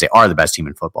record-wise, they are the best team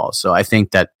in football. So I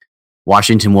think that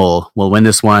Washington will win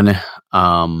this one.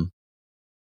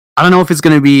 I don't know if it's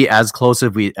going to be as close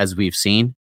as we've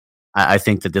seen. I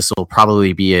think that this will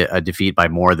probably be a defeat by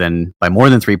more than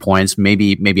 3 points,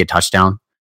 maybe a touchdown.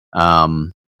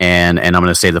 And I'm going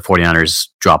to say the 49ers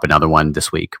drop another one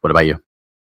this week. What about you?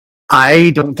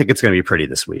 I don't think it's going to be pretty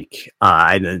this week.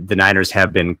 The Niners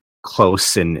have been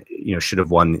close and, you know, should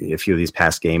have won a few of these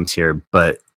past games here.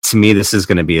 But to me, this is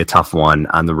going to be a tough one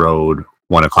on the road,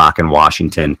 1:00 in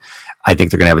Washington. I think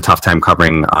they're going to have a tough time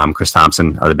covering Chris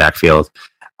Thompson out of the backfield.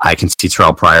 I can see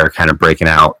Terrell Pryor kind of breaking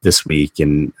out this week,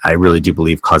 and I really do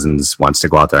believe Cousins wants to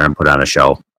go out there and put on a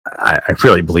show. I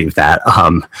really believe that.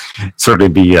 Sort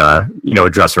of be a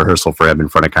dress rehearsal for him in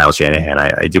front of Kyle Shanahan.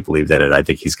 I do believe that. I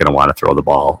think he's going to want to throw the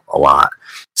ball a lot.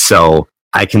 So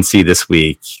I can see this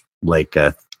week like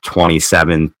a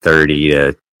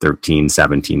 27-30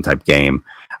 13-17 type game.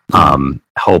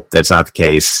 Hope that's not the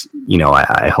case.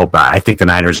 I think the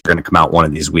Niners are going to come out one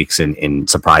of these weeks and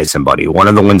surprise somebody. One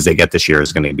of the wins they get this year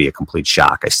is going to be a complete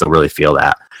shock. I still really feel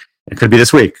that. It could be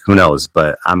this week. Who knows?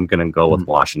 But I'm going to go with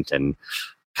Washington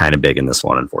kind of big in this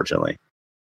one, unfortunately.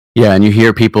 Yeah, and you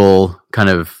hear people kind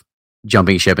of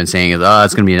jumping ship and saying,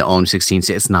 it's going to be an 0-16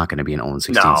 season. It's not going to be an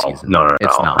 0-16 season. No.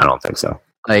 It's not. I don't think so.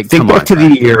 Think back to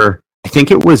the year. I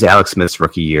think it was Alex Smith's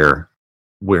rookie year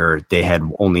where they had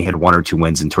only had 1 or 2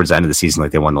 wins, and towards the end of the season,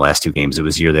 like they won the last 2 games. It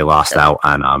was the year they lost out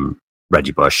on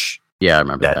Reggie Bush. Yeah, I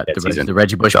remember that. The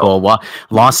Reggie Bush Bowl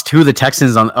lost to the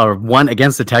Texans or won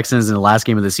against the Texans in the last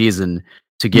game of the season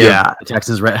to give the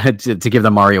Texans to give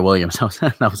them Mario Williams.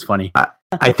 That was funny.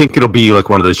 I think it'll be like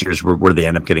one of those years where they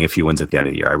end up getting a few wins at the end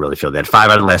of the year. I really feel that 5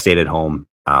 out of the last 8 at home.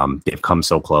 They've come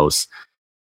so close.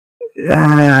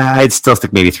 I'd still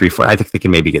think maybe 3-4. I think they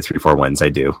can maybe get 3-4 wins. I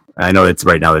do. I know it's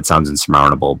right now that sounds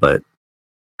insurmountable, but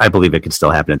I believe it could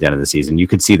still happen at the end of the season. You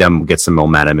could see them get some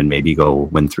momentum and maybe go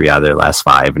win 3 out of their last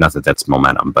 5. Not that that's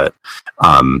momentum, but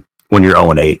when you're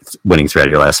 0-8, winning 3 out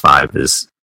of your last 5 is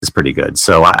pretty good.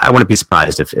 So I wouldn't be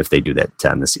surprised if they do that to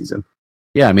end the season.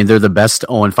 Yeah, I mean, they're the best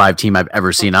 0-5 team I've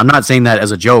ever seen. I'm not saying that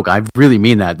as a joke. I really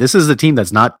mean that. This is a team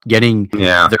that's not getting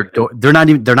they're not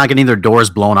getting their doors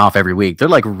blown off every week. They're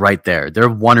like right there. They're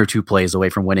 1 or 2 plays away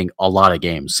from winning a lot of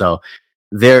games. So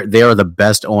they are the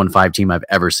best 0-5 team I've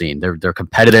ever seen. They're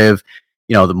competitive.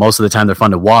 Most of the time they're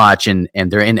fun to watch, and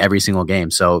they're in every single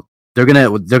game. So they're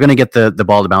gonna get the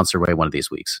ball to bounce their way one of these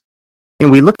weeks. And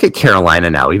we look at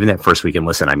Carolina now, even that first weekend.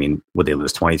 Listen, I mean, would they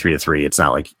lose 23-3? It's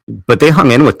not like, but they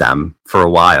hung in with them for a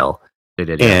while. They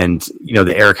did, and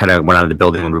the air kind of went out of the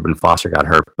building when Reuben Foster got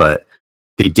hurt, but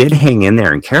they did hang in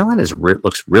there. And Carolina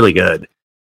looks really good.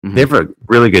 Mm-hmm. They have a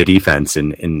really good defense,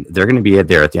 and they're going to be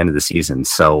there at the end of the season.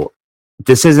 So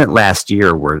this isn't last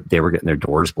year where they were getting their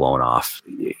doors blown off.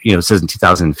 This isn't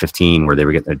 2015 where they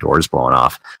were getting their doors blown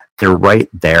off. They're right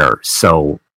there.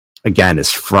 So again,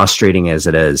 as frustrating as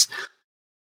it is,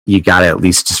 you got to at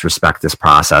least just respect this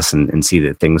process and see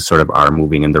that things sort of are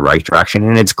moving in the right direction.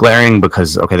 And it's glaring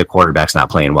because, the quarterback's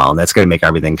not playing well, and that's going to make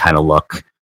everything kind of look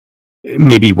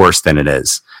maybe worse than it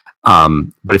is.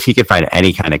 But if he could find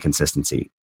any kind of consistency,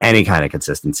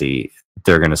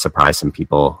 they're going to surprise some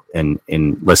people. And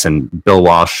listen, Bill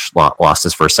Walsh lost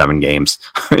his first 7 games,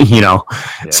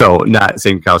 So not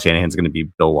saying Kyle Shanahan's going to be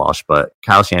Bill Walsh, but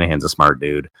Kyle Shanahan's a smart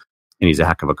dude, and he's a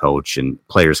heck of a coach, and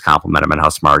players compliment him on how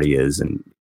smart he is. And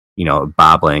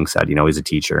Bob Lang said, he's a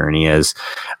teacher, and he is.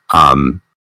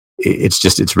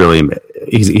 It's really,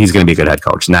 he's going to be a good head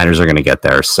coach. Niners are going to get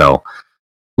there. So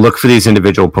look for these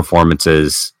individual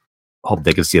performances. Hope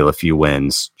they can steal a few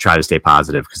wins. Try to stay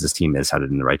positive because this team is headed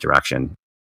in the right direction.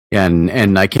 Yeah,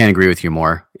 and I can't agree with you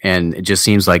more. And it just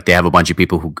seems like they have a bunch of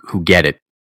people who get it,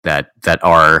 that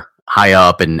are high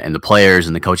up, and the players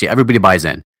and the coaching. Everybody buys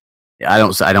in. I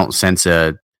don't sense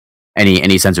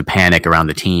any sense of panic around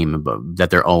the team that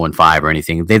they're 0-5 or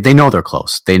anything. They know they're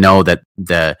close. They know that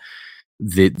the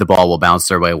ball will bounce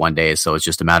their way one day. So it's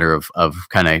just a matter of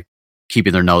kind of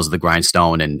keeping their nose to the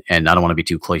grindstone. And I don't want to be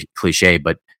too cliche,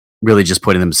 but really just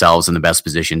putting themselves in the best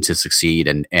position to succeed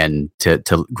and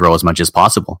to grow as much as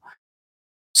possible.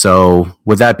 So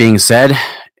with that being said,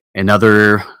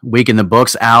 another week in the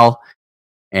books, Al,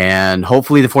 and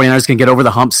hopefully the 49ers can get over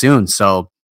the hump soon. So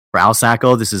for Al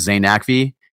Sacco, this is Zane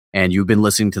Nakvi, and you've been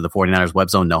listening to the 49ers Web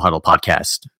Zone No Huddle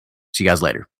podcast. See you guys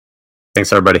later.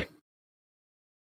 Thanks, everybody.